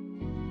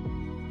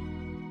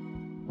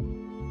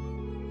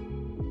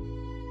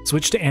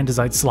 Switch to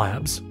andesite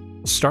slabs.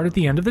 Start at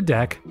the end of the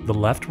deck, the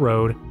left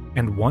road,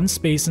 and 1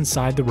 space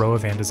inside the row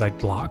of andesite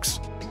blocks.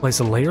 Place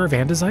a layer of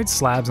andesite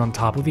slabs on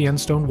top of the end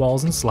stone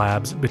walls and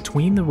slabs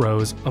between the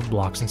rows of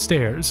blocks and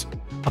stairs,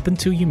 up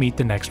until you meet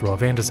the next row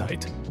of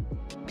andesite,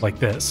 like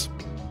this.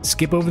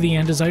 Skip over the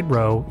andesite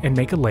row and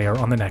make a layer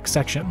on the next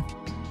section.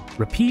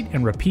 Repeat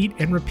and repeat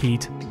and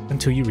repeat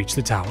until you reach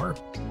the tower.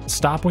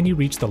 Stop when you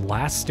reach the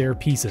last stair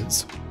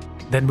pieces.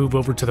 Then move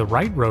over to the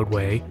right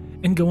roadway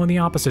and go in the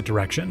opposite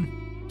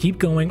direction. Keep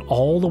going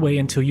all the way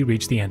until you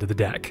reach the end of the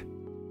deck.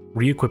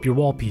 Re-equip your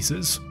wall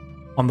pieces.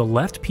 On the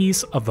left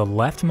piece of the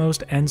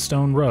leftmost end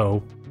stone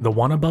row, the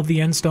one above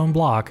the end stone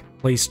block,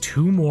 place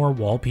 2 more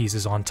wall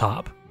pieces on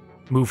top.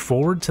 Move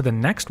forward to the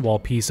next wall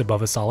piece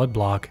above a solid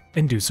block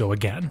and do so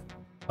again,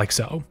 like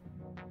so.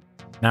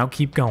 Now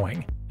keep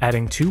going,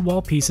 adding 2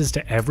 wall pieces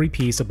to every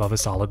piece above a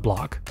solid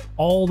block,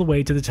 all the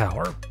way to the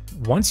tower.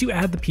 Once you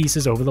add the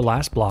pieces over the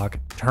last block,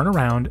 turn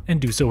around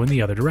and do so in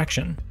the other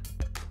direction.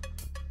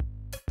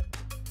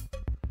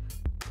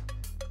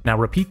 Now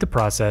repeat the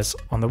process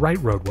on the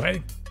right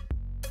roadway.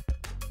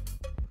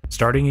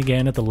 Starting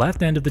again at the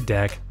left end of the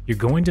deck, you're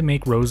going to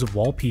make rows of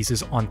wall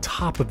pieces on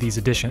top of these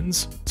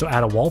additions. So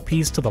add a wall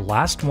piece to the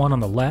last one on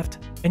the left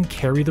and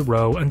carry the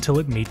row until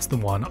it meets the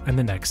one in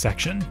the next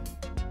section.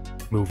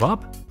 Move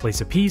up, place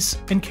a piece,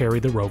 and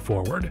carry the row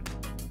forward.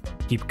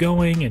 Keep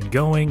going and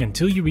going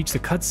until you reach the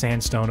cut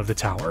sandstone of the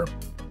tower.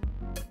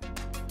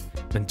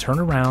 Then turn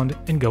around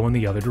and go in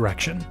the other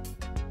direction.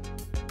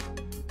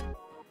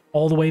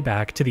 All the way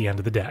back to the end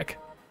of the deck,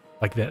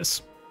 like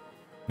this.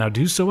 Now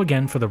do so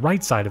again for the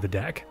right side of the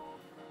deck.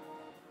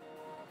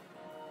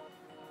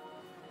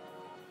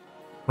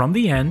 From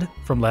the end,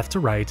 from left to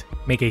right,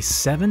 make a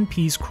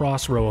 7-piece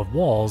cross row of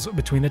walls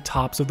between the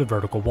tops of the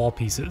vertical wall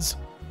pieces,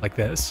 like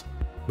this.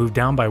 Move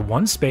down by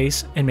 1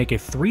 space and make a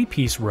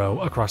 3-piece row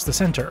across the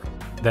center.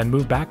 Then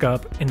move back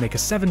up and make a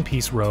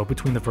 7-piece row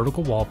between the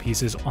vertical wall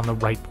pieces on the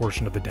right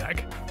portion of the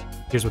deck.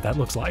 Here's what that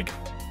looks like.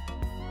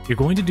 You're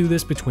going to do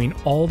this between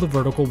all the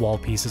vertical wall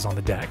pieces on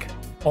the deck,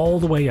 all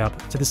the way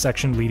up to the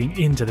section leading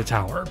into the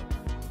tower.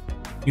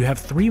 You have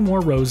 3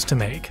 more rows to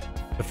make.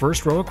 The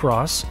first row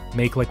across,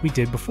 make like we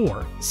did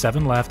before.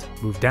 7 left,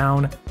 move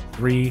down,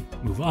 3,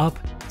 move up,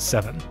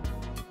 7.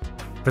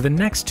 For the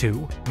next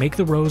 2, make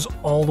the rows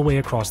all the way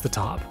across the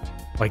top,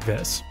 like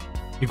this.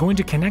 You're going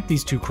to connect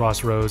these 2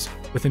 cross rows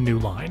with a new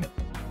line.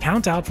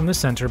 Count out from the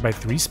center by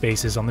 3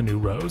 spaces on the new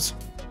rows,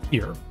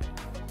 here,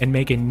 and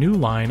make a new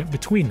line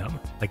between them,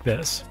 like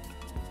this.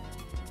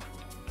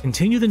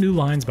 Continue the new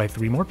lines by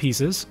 3 more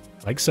pieces,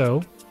 like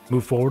so,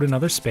 move forward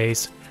another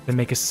space, then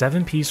make a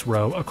 7-piece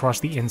row across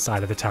the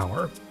inside of the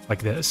tower,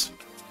 like this.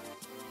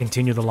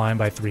 Continue the line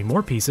by 3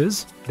 more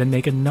pieces, then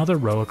make another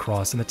row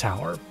across in the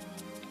tower.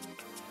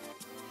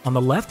 On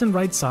the left and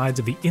right sides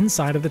of the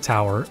inside of the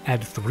tower,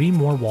 add 3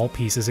 more wall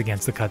pieces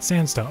against the cut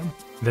sandstone,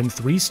 then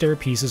 3 stair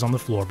pieces on the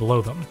floor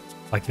below them,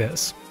 like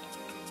this.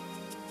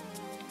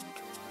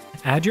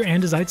 Add your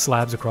andesite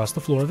slabs across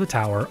the floor of the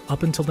tower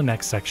up until the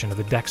next section of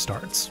the deck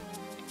starts.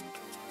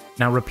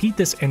 Now repeat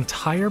this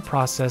entire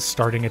process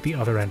starting at the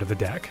other end of the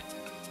deck.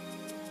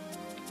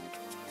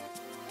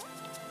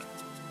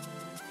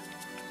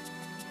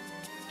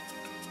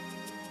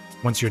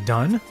 Once you're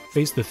done,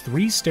 face the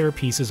 3 stair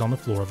pieces on the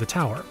floor of the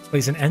tower.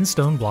 Place an end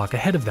stone block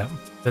ahead of them,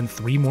 then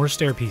 3 more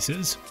stair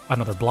pieces,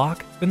 another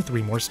block, then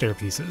 3 more stair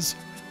pieces.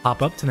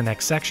 Hop up to the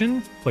next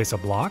section, place a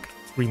block,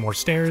 3 more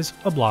stairs,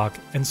 a block,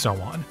 and so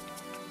on.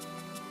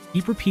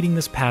 Keep repeating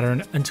this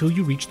pattern until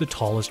you reach the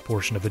tallest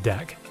portion of the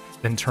deck.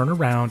 Then turn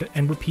around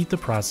and repeat the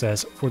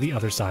process for the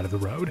other side of the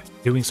road,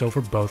 doing so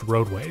for both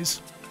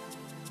roadways.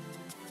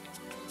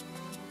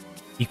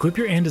 Equip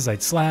your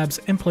andesite slabs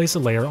and place a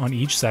layer on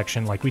each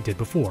section like we did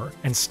before,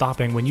 and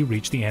stopping when you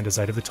reach the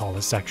andesite of the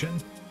tallest section,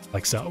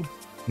 like so.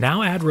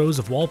 Now add rows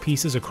of wall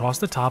pieces across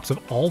the tops of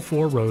all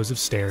 4 rows of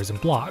stairs and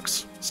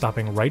blocks,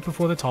 stopping right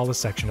before the tallest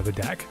section of the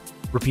deck.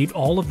 Repeat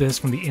all of this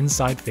from the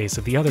inside face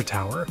of the other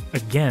tower,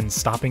 again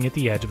stopping at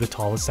the edge of the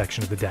tallest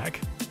section of the deck,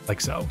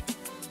 like so.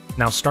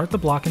 Now start the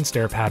block and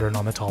stair pattern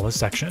on the tallest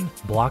section,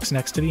 blocks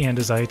next to the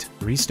andesite,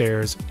 3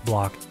 stairs,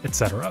 block,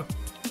 etc.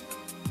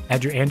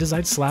 Add your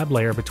andesite slab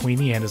layer between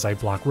the andesite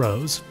block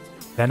rows,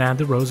 then add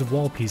the rows of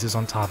wall pieces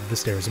on top of the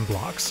stairs and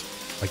blocks,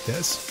 like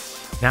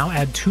this. Now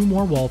add 2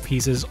 more wall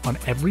pieces on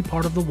every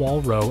part of the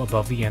wall row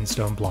above the end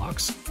stone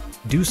blocks.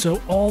 Do so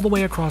all the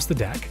way across the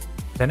deck,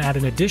 then add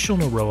an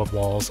additional row of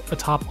walls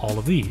atop all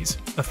of these,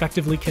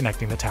 effectively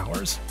connecting the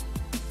towers.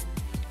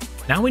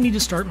 Now we need to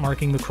start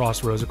marking the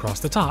cross rows across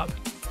the top.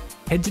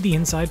 Head to the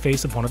inside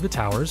face of one of the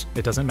towers,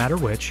 it doesn't matter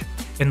which,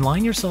 and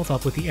line yourself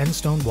up with the end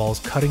stone walls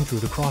cutting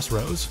through the cross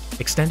rows.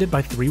 Extend it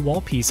by 3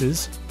 wall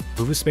pieces,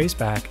 move a space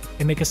back,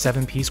 and make a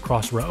 7-piece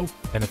cross row,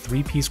 then a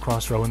 3-piece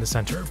cross row in the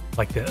center,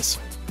 like this.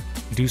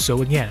 Do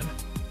so again.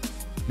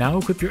 Now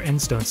equip your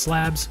end stone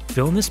slabs,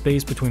 fill in the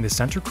space between the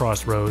center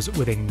cross rows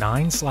with a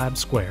 9-slab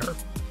square,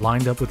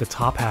 lined up with the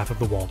top half of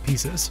the wall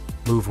pieces.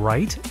 Move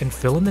right and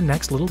fill in the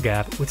next little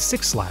gap with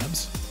 6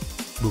 slabs.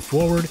 Move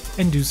forward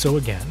and do so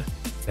again.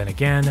 Then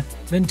again,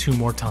 then 2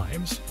 more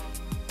times.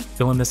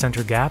 Fill in the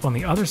center gap on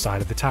the other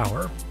side of the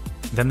tower,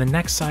 then the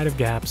next side of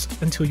gaps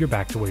until you're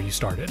back to where you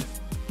started.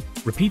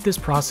 Repeat this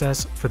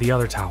process for the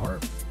other tower,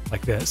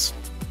 like this.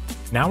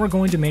 Now we're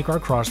going to make our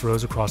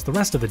crossroads across the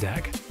rest of the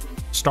deck.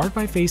 Start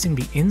by facing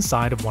the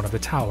inside of one of the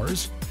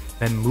towers,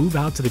 Then move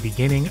out to the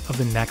beginning of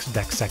the next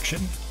deck section,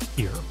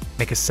 here.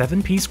 Make a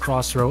 7-piece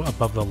cross row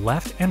above the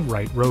left and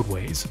right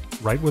roadways,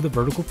 right where the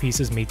vertical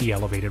pieces meet the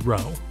elevated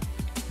row.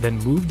 Then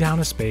move down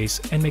a space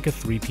and make a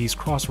 3-piece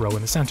cross row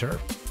in the center.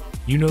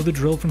 You know the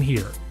drill from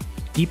here.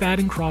 Keep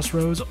adding cross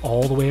rows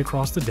all the way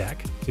across the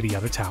deck to the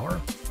other tower.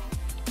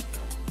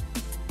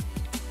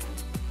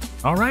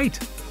 Alright,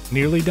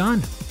 nearly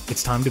done.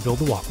 It's time to build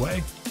the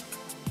walkway.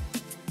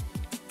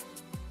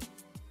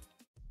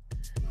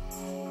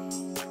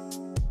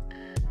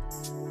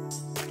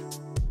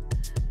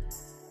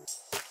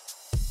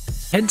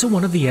 Head to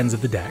one of the ends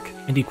of the deck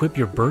and equip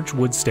your birch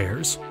wood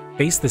stairs.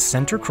 Face the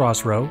center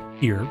cross row,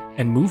 here,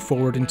 and move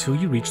forward until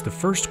you reach the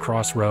first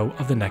cross row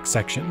of the next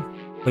section.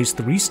 Place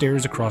 3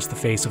 stairs across the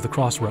face of the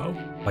cross row,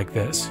 like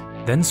this.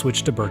 Then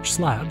switch to birch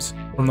slabs.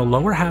 From the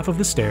lower half of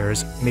the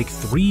stairs, make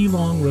 3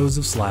 long rows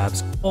of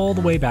slabs all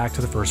the way back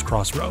to the first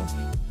cross row,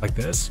 like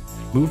this.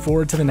 Move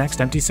forward to the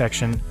next empty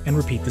section and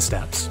repeat the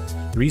steps.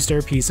 3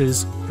 stair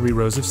pieces, 3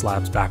 rows of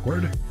slabs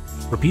backward.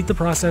 Repeat the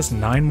process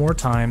 9 more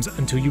times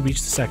until you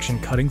reach the section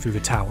cutting through the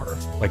tower,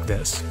 like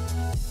this.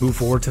 Move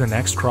forward to the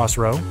next cross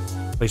row,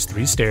 place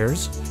 3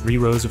 stairs, 3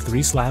 rows of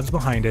 3 slabs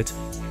behind it,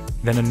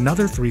 then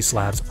another 3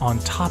 slabs on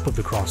top of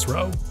the cross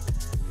row.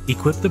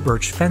 Equip the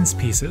birch fence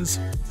pieces.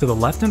 To the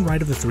left and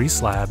right of the 3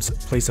 slabs,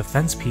 place a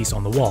fence piece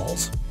on the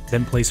walls,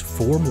 then place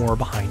 4 more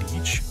behind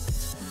each.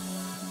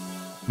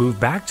 Move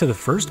back to the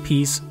first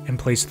piece and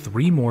place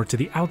 3 more to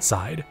the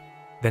outside,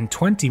 then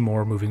 20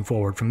 more moving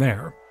forward from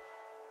there.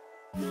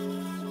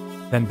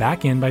 Then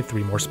back in by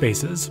 3 more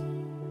spaces.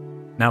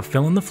 Now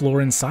fill in the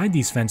floor inside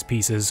these fence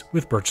pieces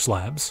with birch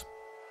slabs.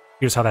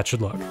 Here's how that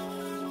should look.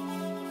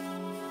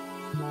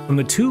 From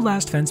the 2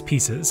 last fence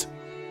pieces,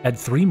 add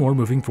 3 more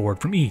moving forward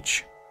from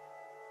each.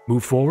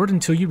 Move forward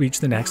until you reach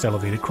the next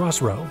elevated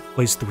cross row.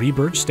 Place 3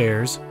 birch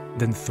stairs,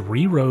 then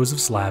 3 rows of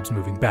slabs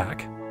moving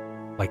back,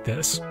 like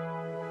this.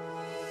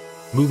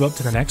 Move up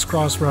to the next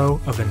cross row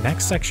of the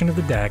next section of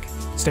the deck,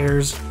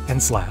 stairs,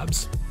 and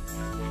slabs.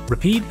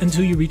 Repeat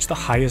until you reach the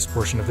highest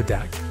portion of the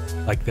deck,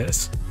 like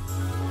this.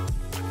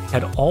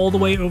 Head all the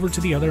way over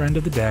to the other end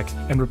of the deck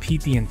and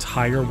repeat the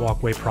entire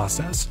walkway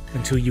process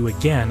until you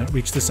again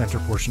reach the center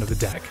portion of the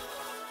deck.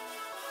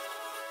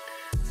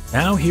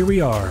 Now here we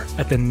are,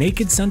 at the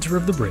naked center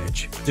of the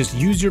bridge. Just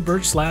use your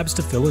birch slabs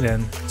to fill it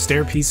in,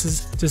 stair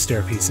pieces to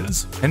stair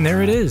pieces. And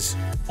there it is!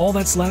 All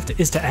that's left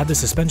is to add the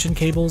suspension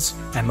cables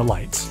and the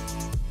lights.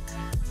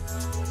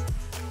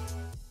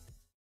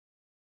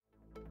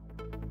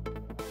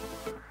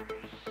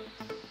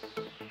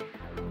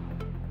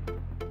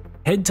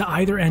 Head to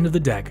either end of the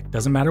deck,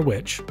 doesn't matter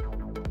which.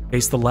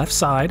 Face the left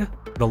side,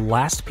 the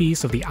last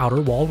piece of the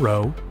outer wall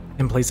row,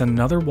 and place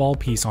another wall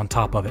piece on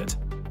top of it.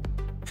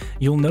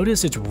 You'll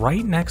notice it's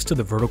right next to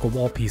the vertical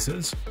wall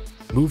pieces.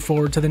 Move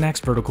forward to the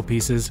next vertical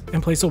pieces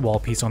and place a wall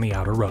piece on the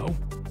outer row.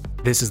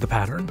 This is the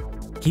pattern.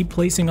 Keep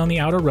placing on the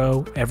outer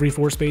row every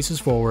 4 spaces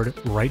forward,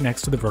 right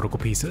next to the vertical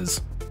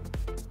pieces.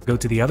 Go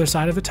to the other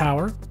side of the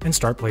tower and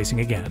start placing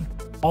again,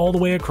 all the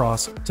way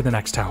across to the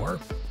next tower.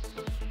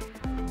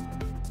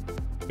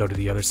 Go to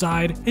the other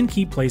side and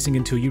keep placing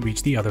until you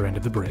reach the other end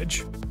of the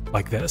bridge,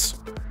 like this.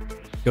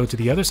 Go to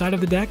the other side of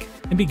the deck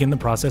and begin the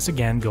process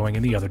again going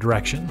in the other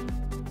direction.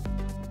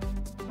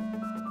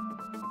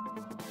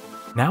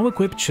 Now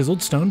equip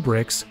chiseled stone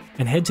bricks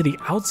and head to the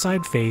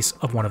outside face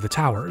of one of the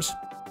towers.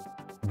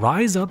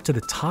 Rise up to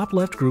the top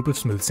left group of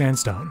smooth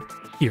sandstone.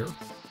 Here,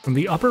 from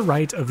the upper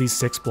right of these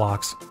 6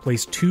 blocks,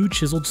 place 2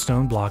 chiseled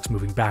stone blocks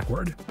moving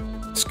backward.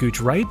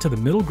 Scooch right to the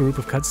middle group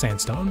of cut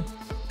sandstone.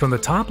 From the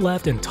top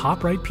left and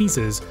top right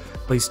pieces,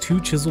 place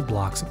 2 chiseled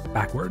blocks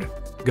backward.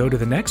 Go to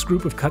the next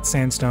group of cut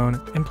sandstone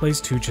and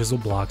place 2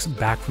 chiseled blocks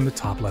back from the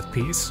top left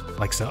piece,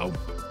 like so.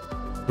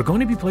 We're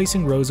going to be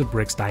placing rows of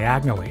bricks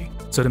diagonally,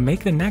 so to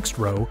make the next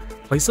row,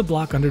 place a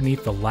block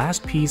underneath the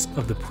last piece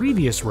of the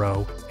previous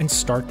row and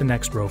start the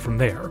next row from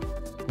there.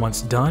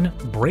 Once done,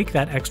 break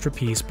that extra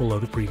piece below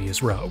the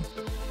previous row.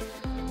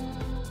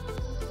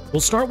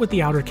 We'll start with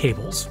the outer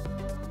cables.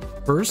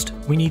 First,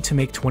 we need to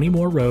make 20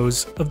 more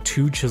rows of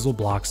 2 chisel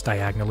blocks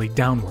diagonally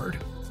downward.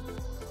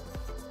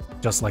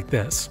 Just like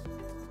this.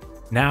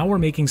 Now we're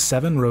making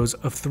 7 rows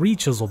of 3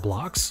 chisel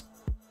blocks.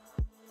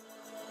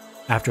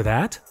 After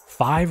that,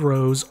 5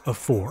 rows of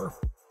 4.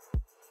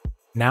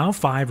 Now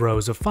 5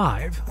 rows of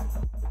 5.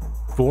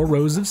 4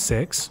 rows of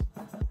 6.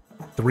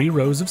 3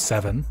 rows of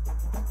 7.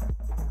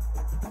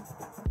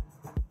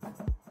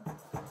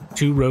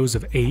 2 rows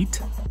of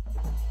 8.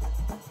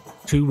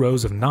 2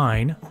 rows of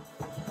 9.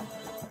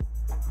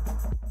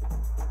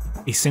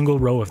 A single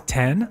row of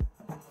 10,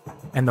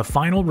 and the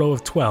final row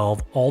of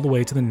 12 all the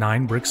way to the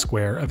 9 brick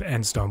square of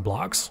end stone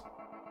blocks,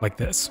 like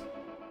this.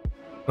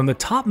 From the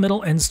top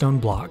middle end stone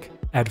block,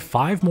 add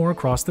 5 more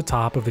across the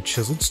top of the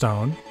chiseled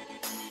stone,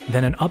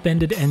 then an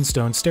upended end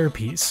stone stair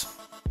piece.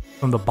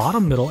 From the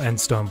bottom middle end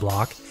stone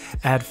block,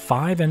 add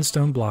 5 end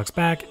stone blocks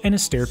back and a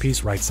stair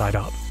piece right side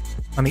up.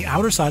 On the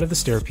outer side of the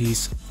stair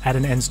piece, add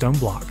an end stone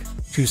block,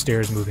 2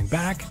 stairs moving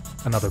back,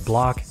 another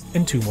block,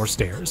 and 2 more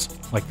stairs,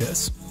 like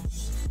this.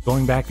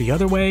 Going back the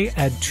other way,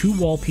 add 2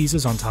 wall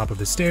pieces on top of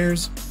the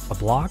stairs, a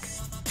block,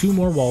 2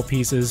 more wall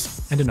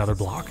pieces, and another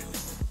block.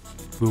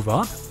 Move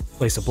up,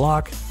 place a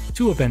block,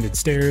 2 upended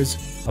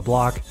stairs, a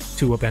block,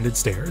 2 upended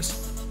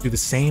stairs. Do the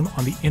same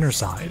on the inner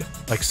side,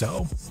 like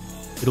so.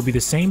 It'll be the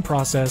same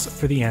process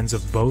for the ends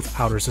of both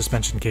outer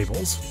suspension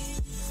cables.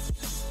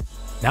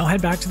 Now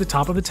head back to the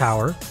top of the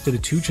tower, to the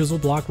 2 chisel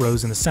block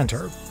rows in the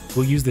center.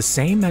 We'll use the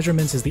same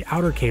measurements as the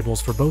outer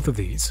cables for both of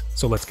these,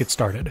 so let's get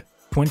started.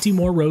 20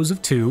 more rows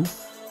of 2,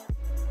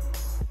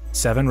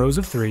 7 rows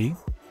of 3,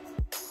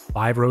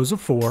 5 rows of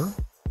 4,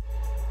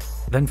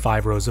 then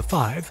 5 rows of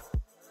 5.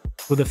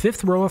 With a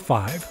 5th row of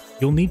 5,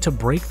 you'll need to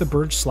break the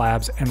birch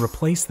slabs and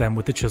replace them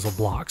with the chisel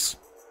blocks.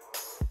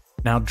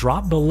 Now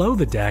drop below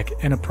the deck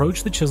and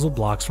approach the chisel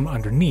blocks from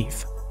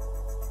underneath.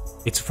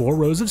 It's 4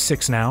 rows of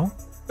 6 now.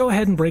 Go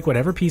ahead and break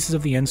whatever pieces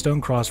of the end stone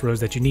cross rows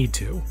that you need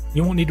to.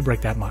 You won't need to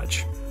break that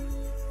much.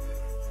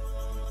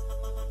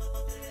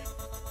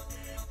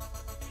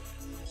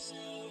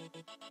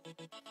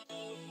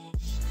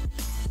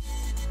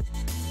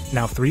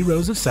 Now 3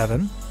 rows of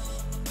 7.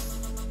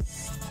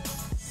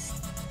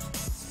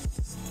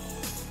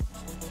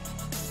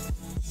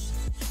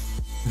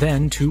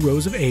 Then 2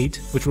 rows of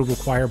 8, which will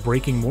require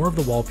breaking more of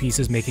the wall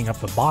pieces making up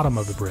the bottom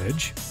of the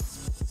bridge.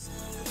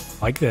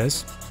 Like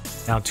this.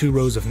 Now 2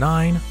 rows of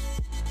 9,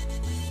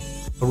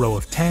 a row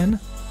of 10,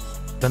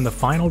 then the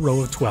final row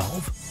of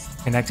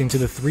 12, connecting to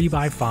the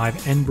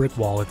 3x5 end brick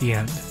wall at the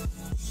end.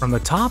 From the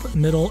top,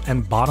 middle,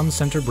 and bottom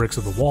center bricks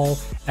of the wall,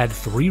 add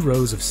 3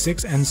 rows of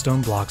 6 end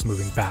stone blocks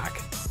moving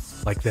back,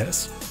 like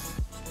this.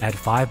 Add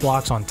 5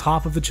 blocks on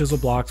top of the chisel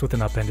blocks with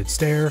an upended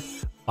stair,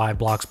 5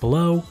 blocks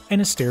below,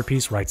 and a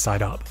stairpiece right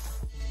side up.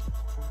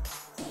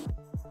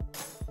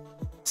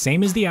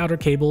 Same as the outer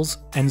cables,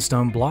 end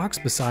stone blocks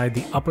beside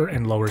the upper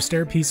and lower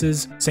stair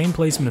pieces, same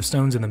placement of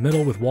stones in the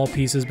middle with wall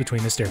pieces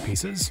between the stair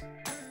pieces.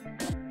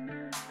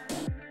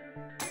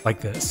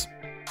 Like this.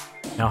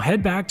 Now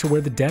head back to where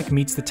the deck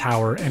meets the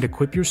tower and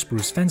equip your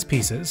spruce fence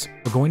pieces.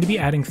 We're going to be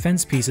adding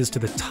fence pieces to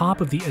the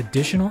top of the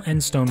additional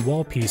end stone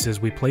wall pieces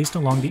we placed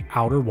along the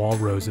outer wall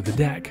rows of the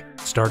deck.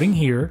 Starting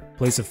here,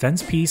 place a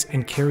fence piece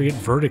and carry it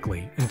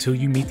vertically until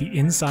you meet the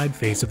inside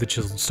face of the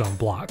chiseled stone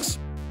blocks.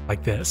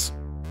 Like this.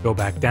 Go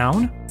back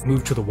down,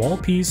 move to the wall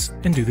piece,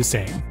 and do the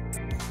same.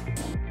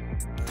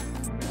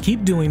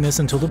 Keep doing this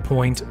until the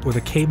point where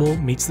the cable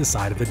meets the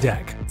side of the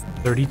deck,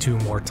 32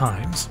 more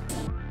times.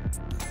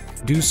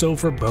 Do so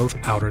for both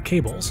outer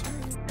cables.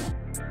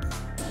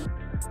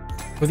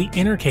 For the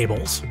inner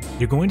cables,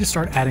 you're going to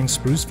start adding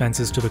spruce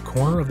fences to the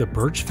corner of the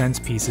birch fence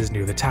pieces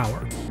near the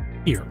tower,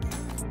 here,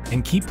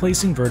 and keep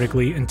placing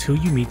vertically until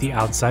you meet the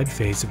outside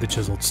face of the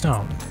chiseled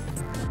stone,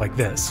 like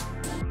this.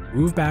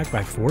 Move back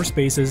by 4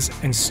 spaces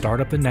and start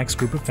up the next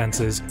group of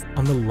fences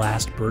on the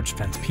last birch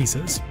fence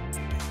pieces.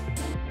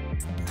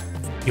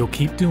 You'll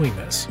keep doing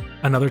this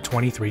another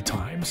 23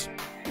 times.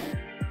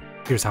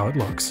 Here's how it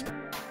looks.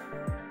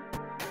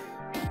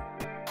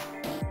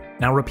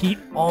 Now repeat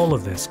all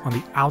of this on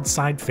the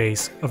outside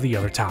face of the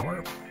other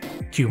tower.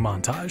 Cue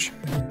montage.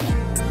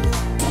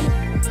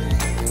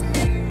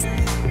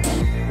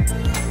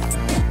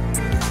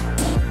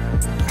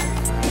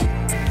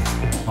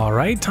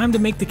 Alright, time to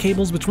make the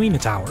cables between the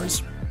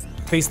towers.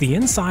 Face the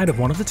inside of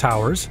one of the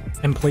towers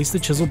and place the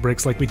chisel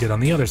bricks like we did on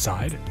the other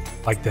side,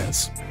 like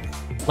this.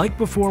 Like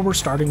before, we're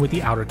starting with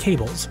the outer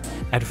cables.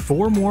 Add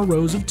 4 more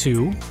rows of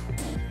 2,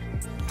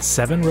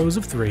 7 rows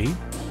of 3,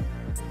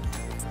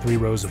 3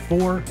 rows of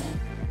 4,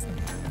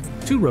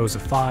 2 rows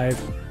of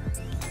 5,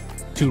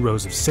 2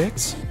 rows of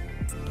 6,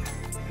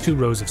 2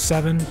 rows of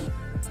 7,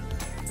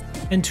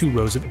 and 2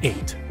 rows of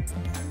 8.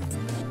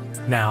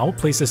 Now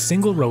place a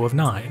single row of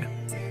 9,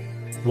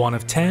 1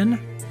 of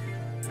 10,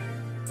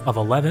 of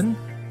 11,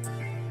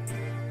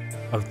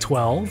 of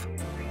 12,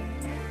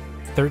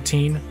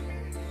 13,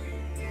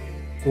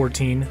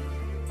 14,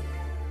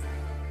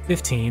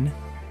 15,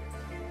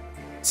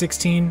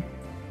 16,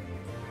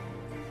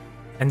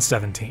 and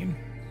 17.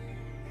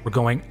 We're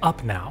going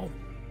up now.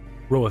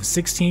 Row of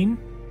 16,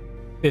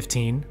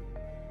 15,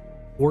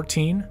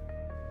 14,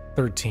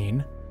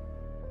 13,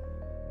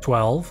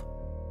 12,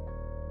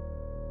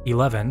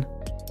 11,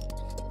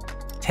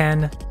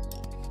 10,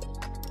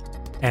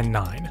 and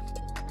 9.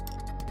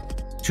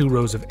 2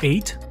 rows of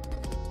 8,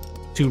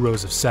 2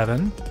 rows of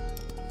 7,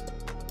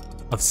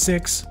 of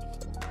 6,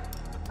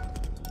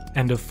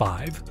 and of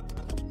 5.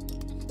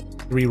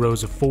 3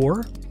 rows of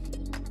 4,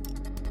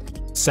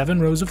 7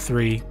 rows of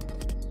 3,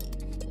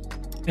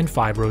 and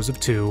 5 rows of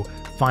 2,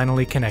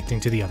 finally connecting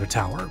to the other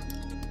tower.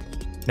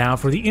 Now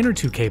for the inner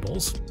 2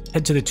 cables,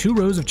 head to the 2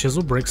 rows of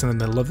chiseled bricks in the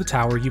middle of the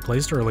tower you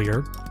placed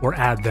earlier, or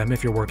add them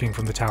if you're working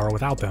from the tower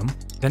without them,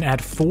 then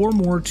add 4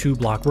 more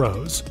 2-block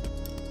rows.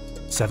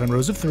 7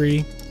 rows of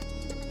 3,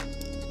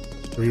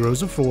 3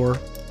 rows of 4,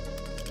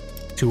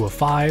 2 of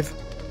 5,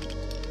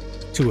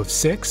 2 of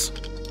 6,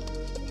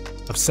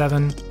 of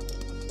 7,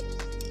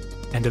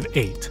 and of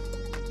 8.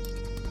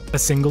 A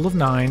single of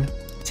 9,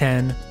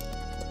 10,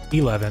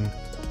 11,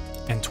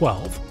 and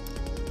 12.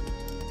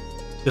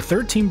 The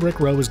 13 brick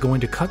row is going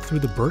to cut through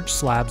the birch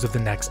slabs of the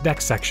next deck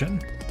section,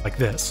 like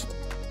this.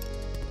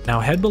 Now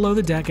head below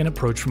the deck and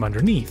approach from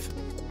underneath.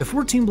 The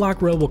 14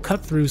 block row will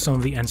cut through some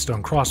of the end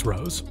stone cross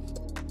rows.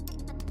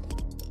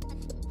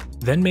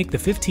 Then make the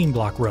 15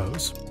 block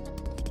rows.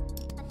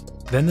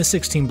 Then the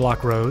 16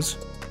 block rows.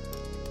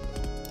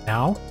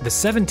 Now the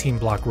 17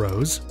 block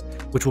rows,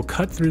 which will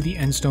cut through the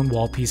end stone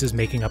wall pieces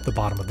making up the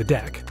bottom of the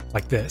deck,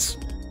 like this.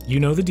 You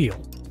know the deal.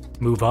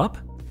 Move up,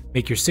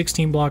 make your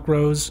 16 block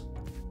rows,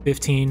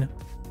 15,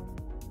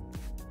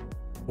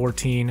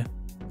 14,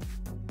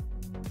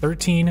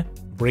 13,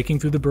 breaking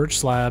through the birch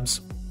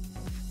slabs,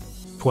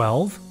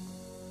 12,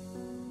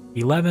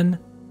 11,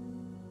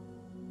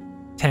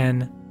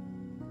 10,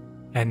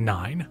 and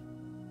 9.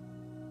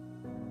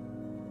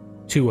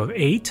 2 of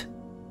 8,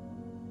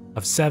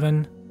 of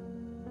 7,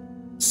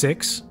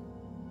 6,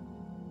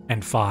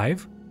 and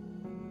 5,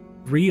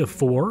 3 of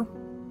 4,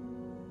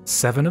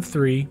 7 of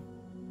 3,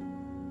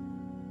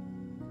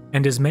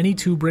 and as many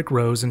 2 brick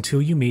rows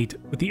until you meet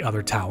with the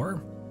other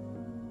tower.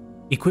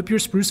 Equip your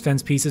spruce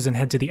fence pieces and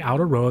head to the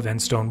outer row of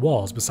end stone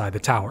walls beside the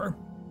tower.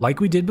 Like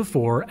we did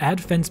before,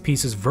 add fence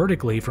pieces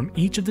vertically from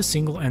each of the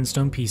single end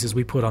stone pieces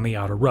we put on the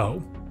outer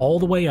row, all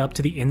the way up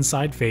to the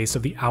inside face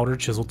of the outer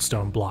chiseled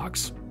stone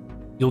blocks.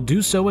 You'll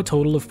do so a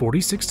total of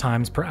 46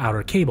 times per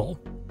outer cable,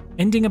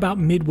 ending about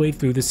midway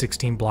through the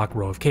 16 block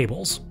row of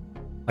cables,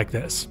 like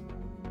this.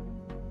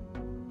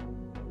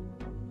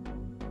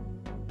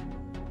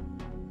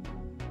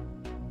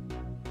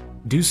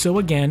 Do so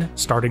again,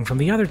 starting from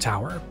the other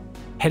tower,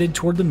 headed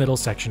toward the middle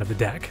section of the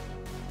deck.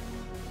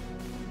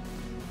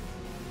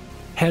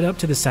 Head up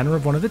to the center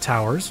of one of the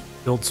towers,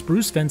 build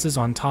spruce fences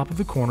on top of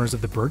the corners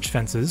of the birch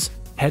fences,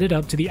 headed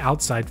up to the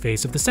outside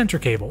face of the center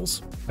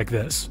cables, like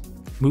this.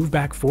 Move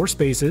back 4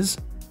 spaces,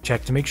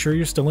 check to make sure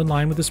you're still in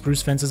line with the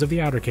spruce fences of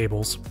the outer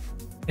cables,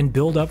 and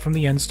build up from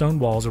the end stone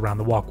walls around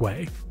the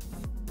walkway.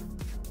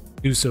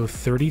 Do so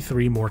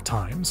 33 more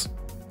times,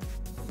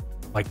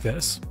 like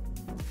this.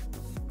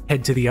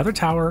 Head to the other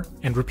tower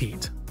and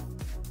repeat.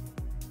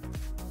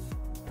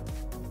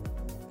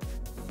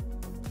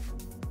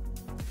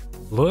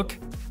 Look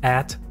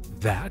at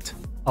that.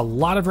 A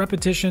lot of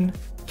repetition,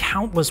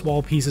 countless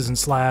wall pieces and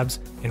slabs,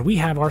 and we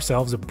have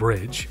ourselves a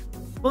bridge.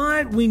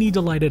 But we need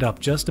to light it up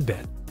just a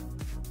bit.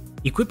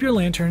 Equip your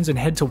lanterns and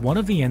head to one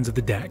of the ends of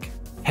the deck.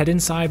 Head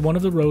inside one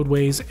of the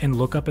roadways and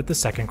look up at the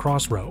second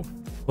cross row.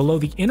 Below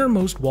the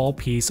innermost wall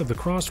piece of the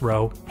cross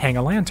row, hang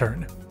a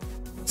lantern.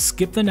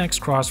 Skip the next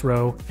cross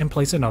row and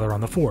place another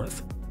on the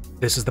fourth.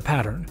 This is the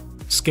pattern.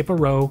 Skip a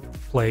row,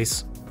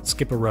 place,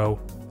 skip a row,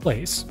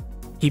 place.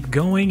 Keep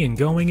going and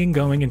going and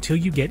going until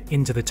you get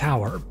into the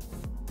tower.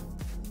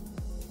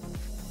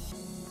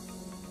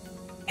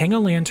 Hang a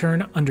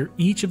lantern under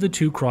each of the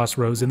 2 cross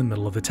rows in the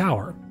middle of the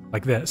tower,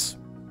 like this.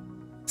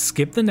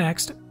 Skip the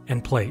next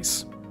and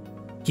place.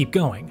 Keep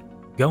going,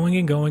 going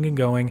and going and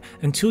going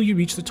until you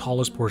reach the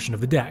tallest portion of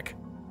the deck.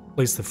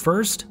 Place the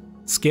first,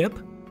 skip,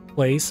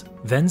 place,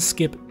 then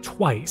skip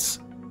twice.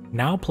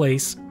 Now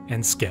place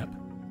and skip.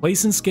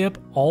 Place and skip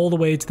all the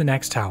way to the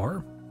next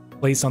tower.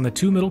 Place on the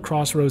 2 middle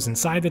cross rows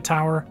inside the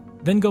tower,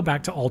 then go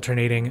back to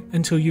alternating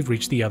until you've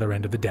reached the other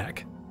end of the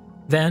deck.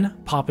 Then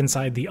pop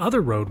inside the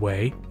other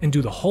roadway and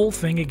do the whole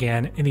thing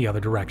again in the other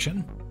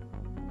direction.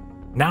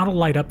 Now to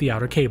light up the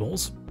outer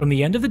cables. From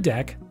the end of the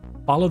deck,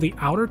 follow the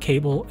outer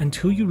cable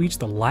until you reach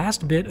the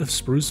last bit of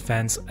spruce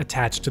fence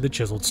attached to the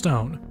chiseled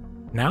stone.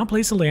 Now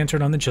place a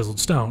lantern on the chiseled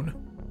stone.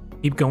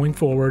 Keep going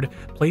forward,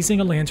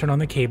 placing a lantern on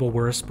the cable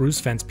where a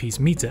spruce fence piece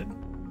meets it.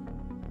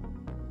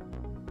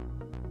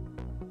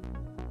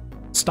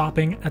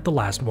 Stopping at the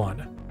last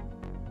one.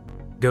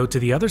 Go to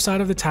the other side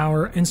of the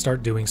tower and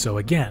start doing so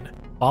again,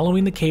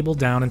 following the cable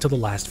down until the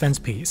last fence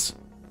piece.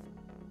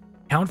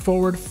 Count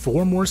forward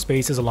 4 more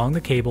spaces along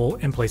the cable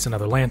and place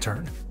another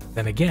lantern,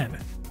 then again.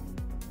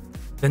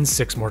 Then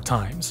 6 more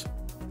times.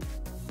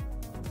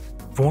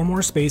 4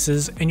 more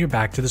spaces and you're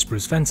back to the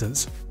spruce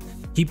fences.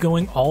 Keep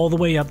going all the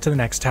way up to the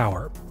next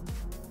tower.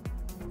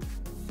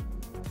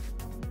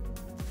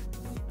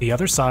 The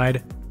other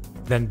side,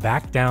 then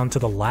back down to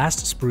the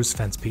last spruce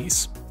fence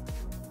piece.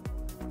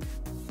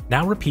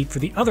 Now repeat for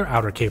the other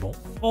outer cable,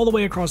 all the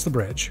way across the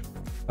bridge,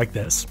 like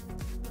this.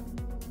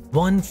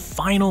 One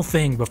final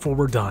thing before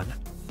we're done.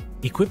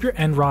 Equip your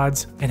end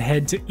rods and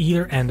head to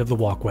either end of the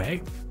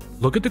walkway.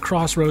 Look at the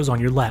crossrows on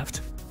your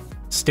left.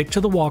 Stick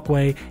to the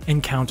walkway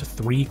and count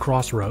 3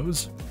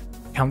 crossrows.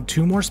 Count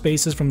 2 more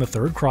spaces from the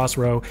 3rd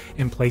crossrow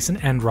and place an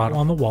end rod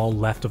on the wall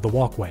left of the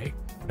walkway.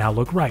 Now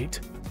look right.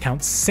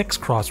 Count 6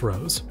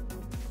 crossrows.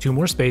 2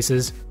 more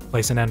spaces,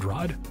 place an end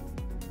rod.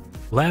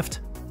 Left,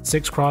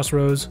 6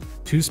 crossrows,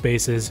 2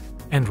 spaces,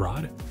 end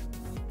rod.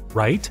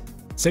 Right,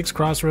 6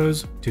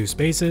 crossrows, 2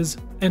 spaces,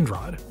 end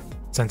rod.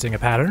 Sensing a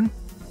pattern?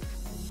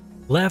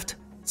 Left,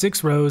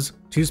 6 rows,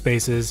 2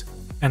 spaces,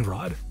 end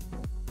rod.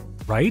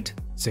 Right,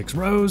 6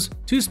 rows,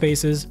 2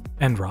 spaces,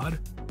 end rod.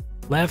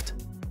 Left,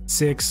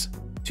 6,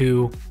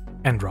 2,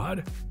 end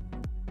rod.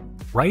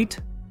 Right,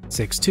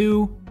 6,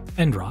 2,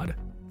 end rod.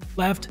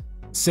 Left,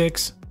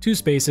 6, 2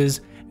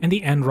 spaces, and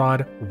the end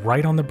rod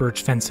right on the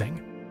birch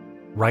fencing.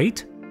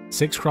 Right,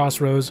 6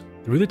 crossrows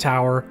through the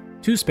tower,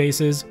 2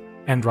 spaces,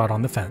 end rod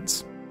on the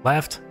fence.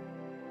 Left,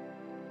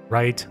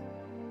 right,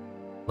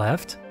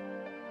 left,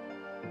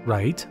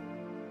 right,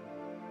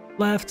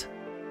 left,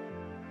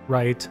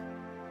 right,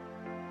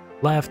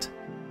 left,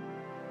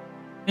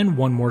 and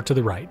 1 more to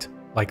the right,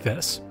 like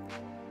this.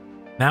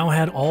 Now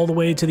head all the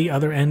way to the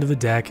other end of the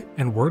deck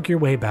and work your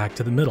way back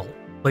to the middle,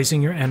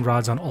 placing your end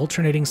rods on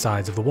alternating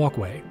sides of the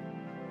walkway.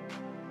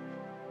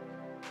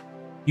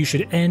 You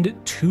should end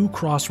 2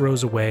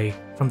 crossrows away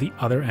from the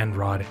other end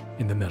rod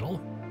in the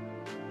middle.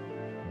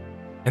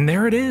 And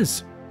there it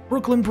is!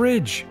 Brooklyn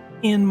Bridge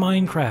in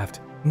Minecraft.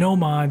 No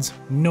mods,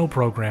 no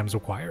programs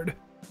required.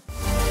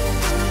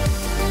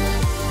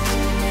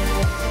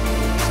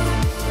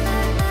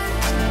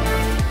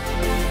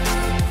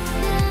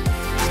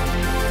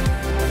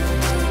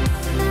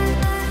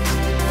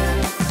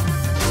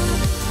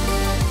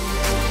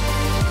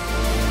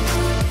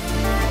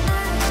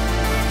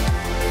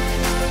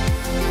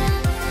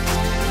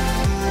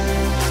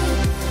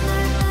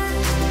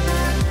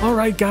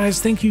 Alright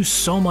guys, thank you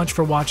so much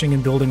for watching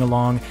and building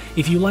along.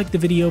 If you liked the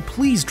video,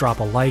 please drop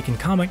a like and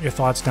comment your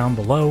thoughts down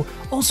below.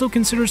 Also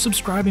consider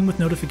subscribing with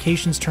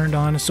notifications turned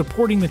on,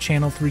 supporting the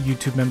channel through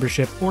YouTube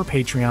membership or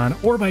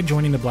Patreon, or by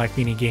joining the Black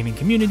Beanie Gaming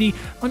community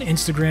on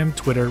Instagram,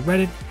 Twitter,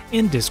 Reddit,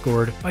 and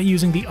Discord by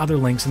using the other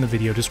links in the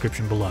video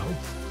description below.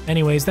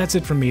 Anyways, that's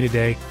it from me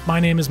today. My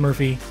name is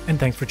Murphy, and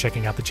thanks for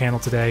checking out the channel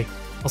today.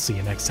 I'll see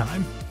you next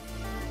time.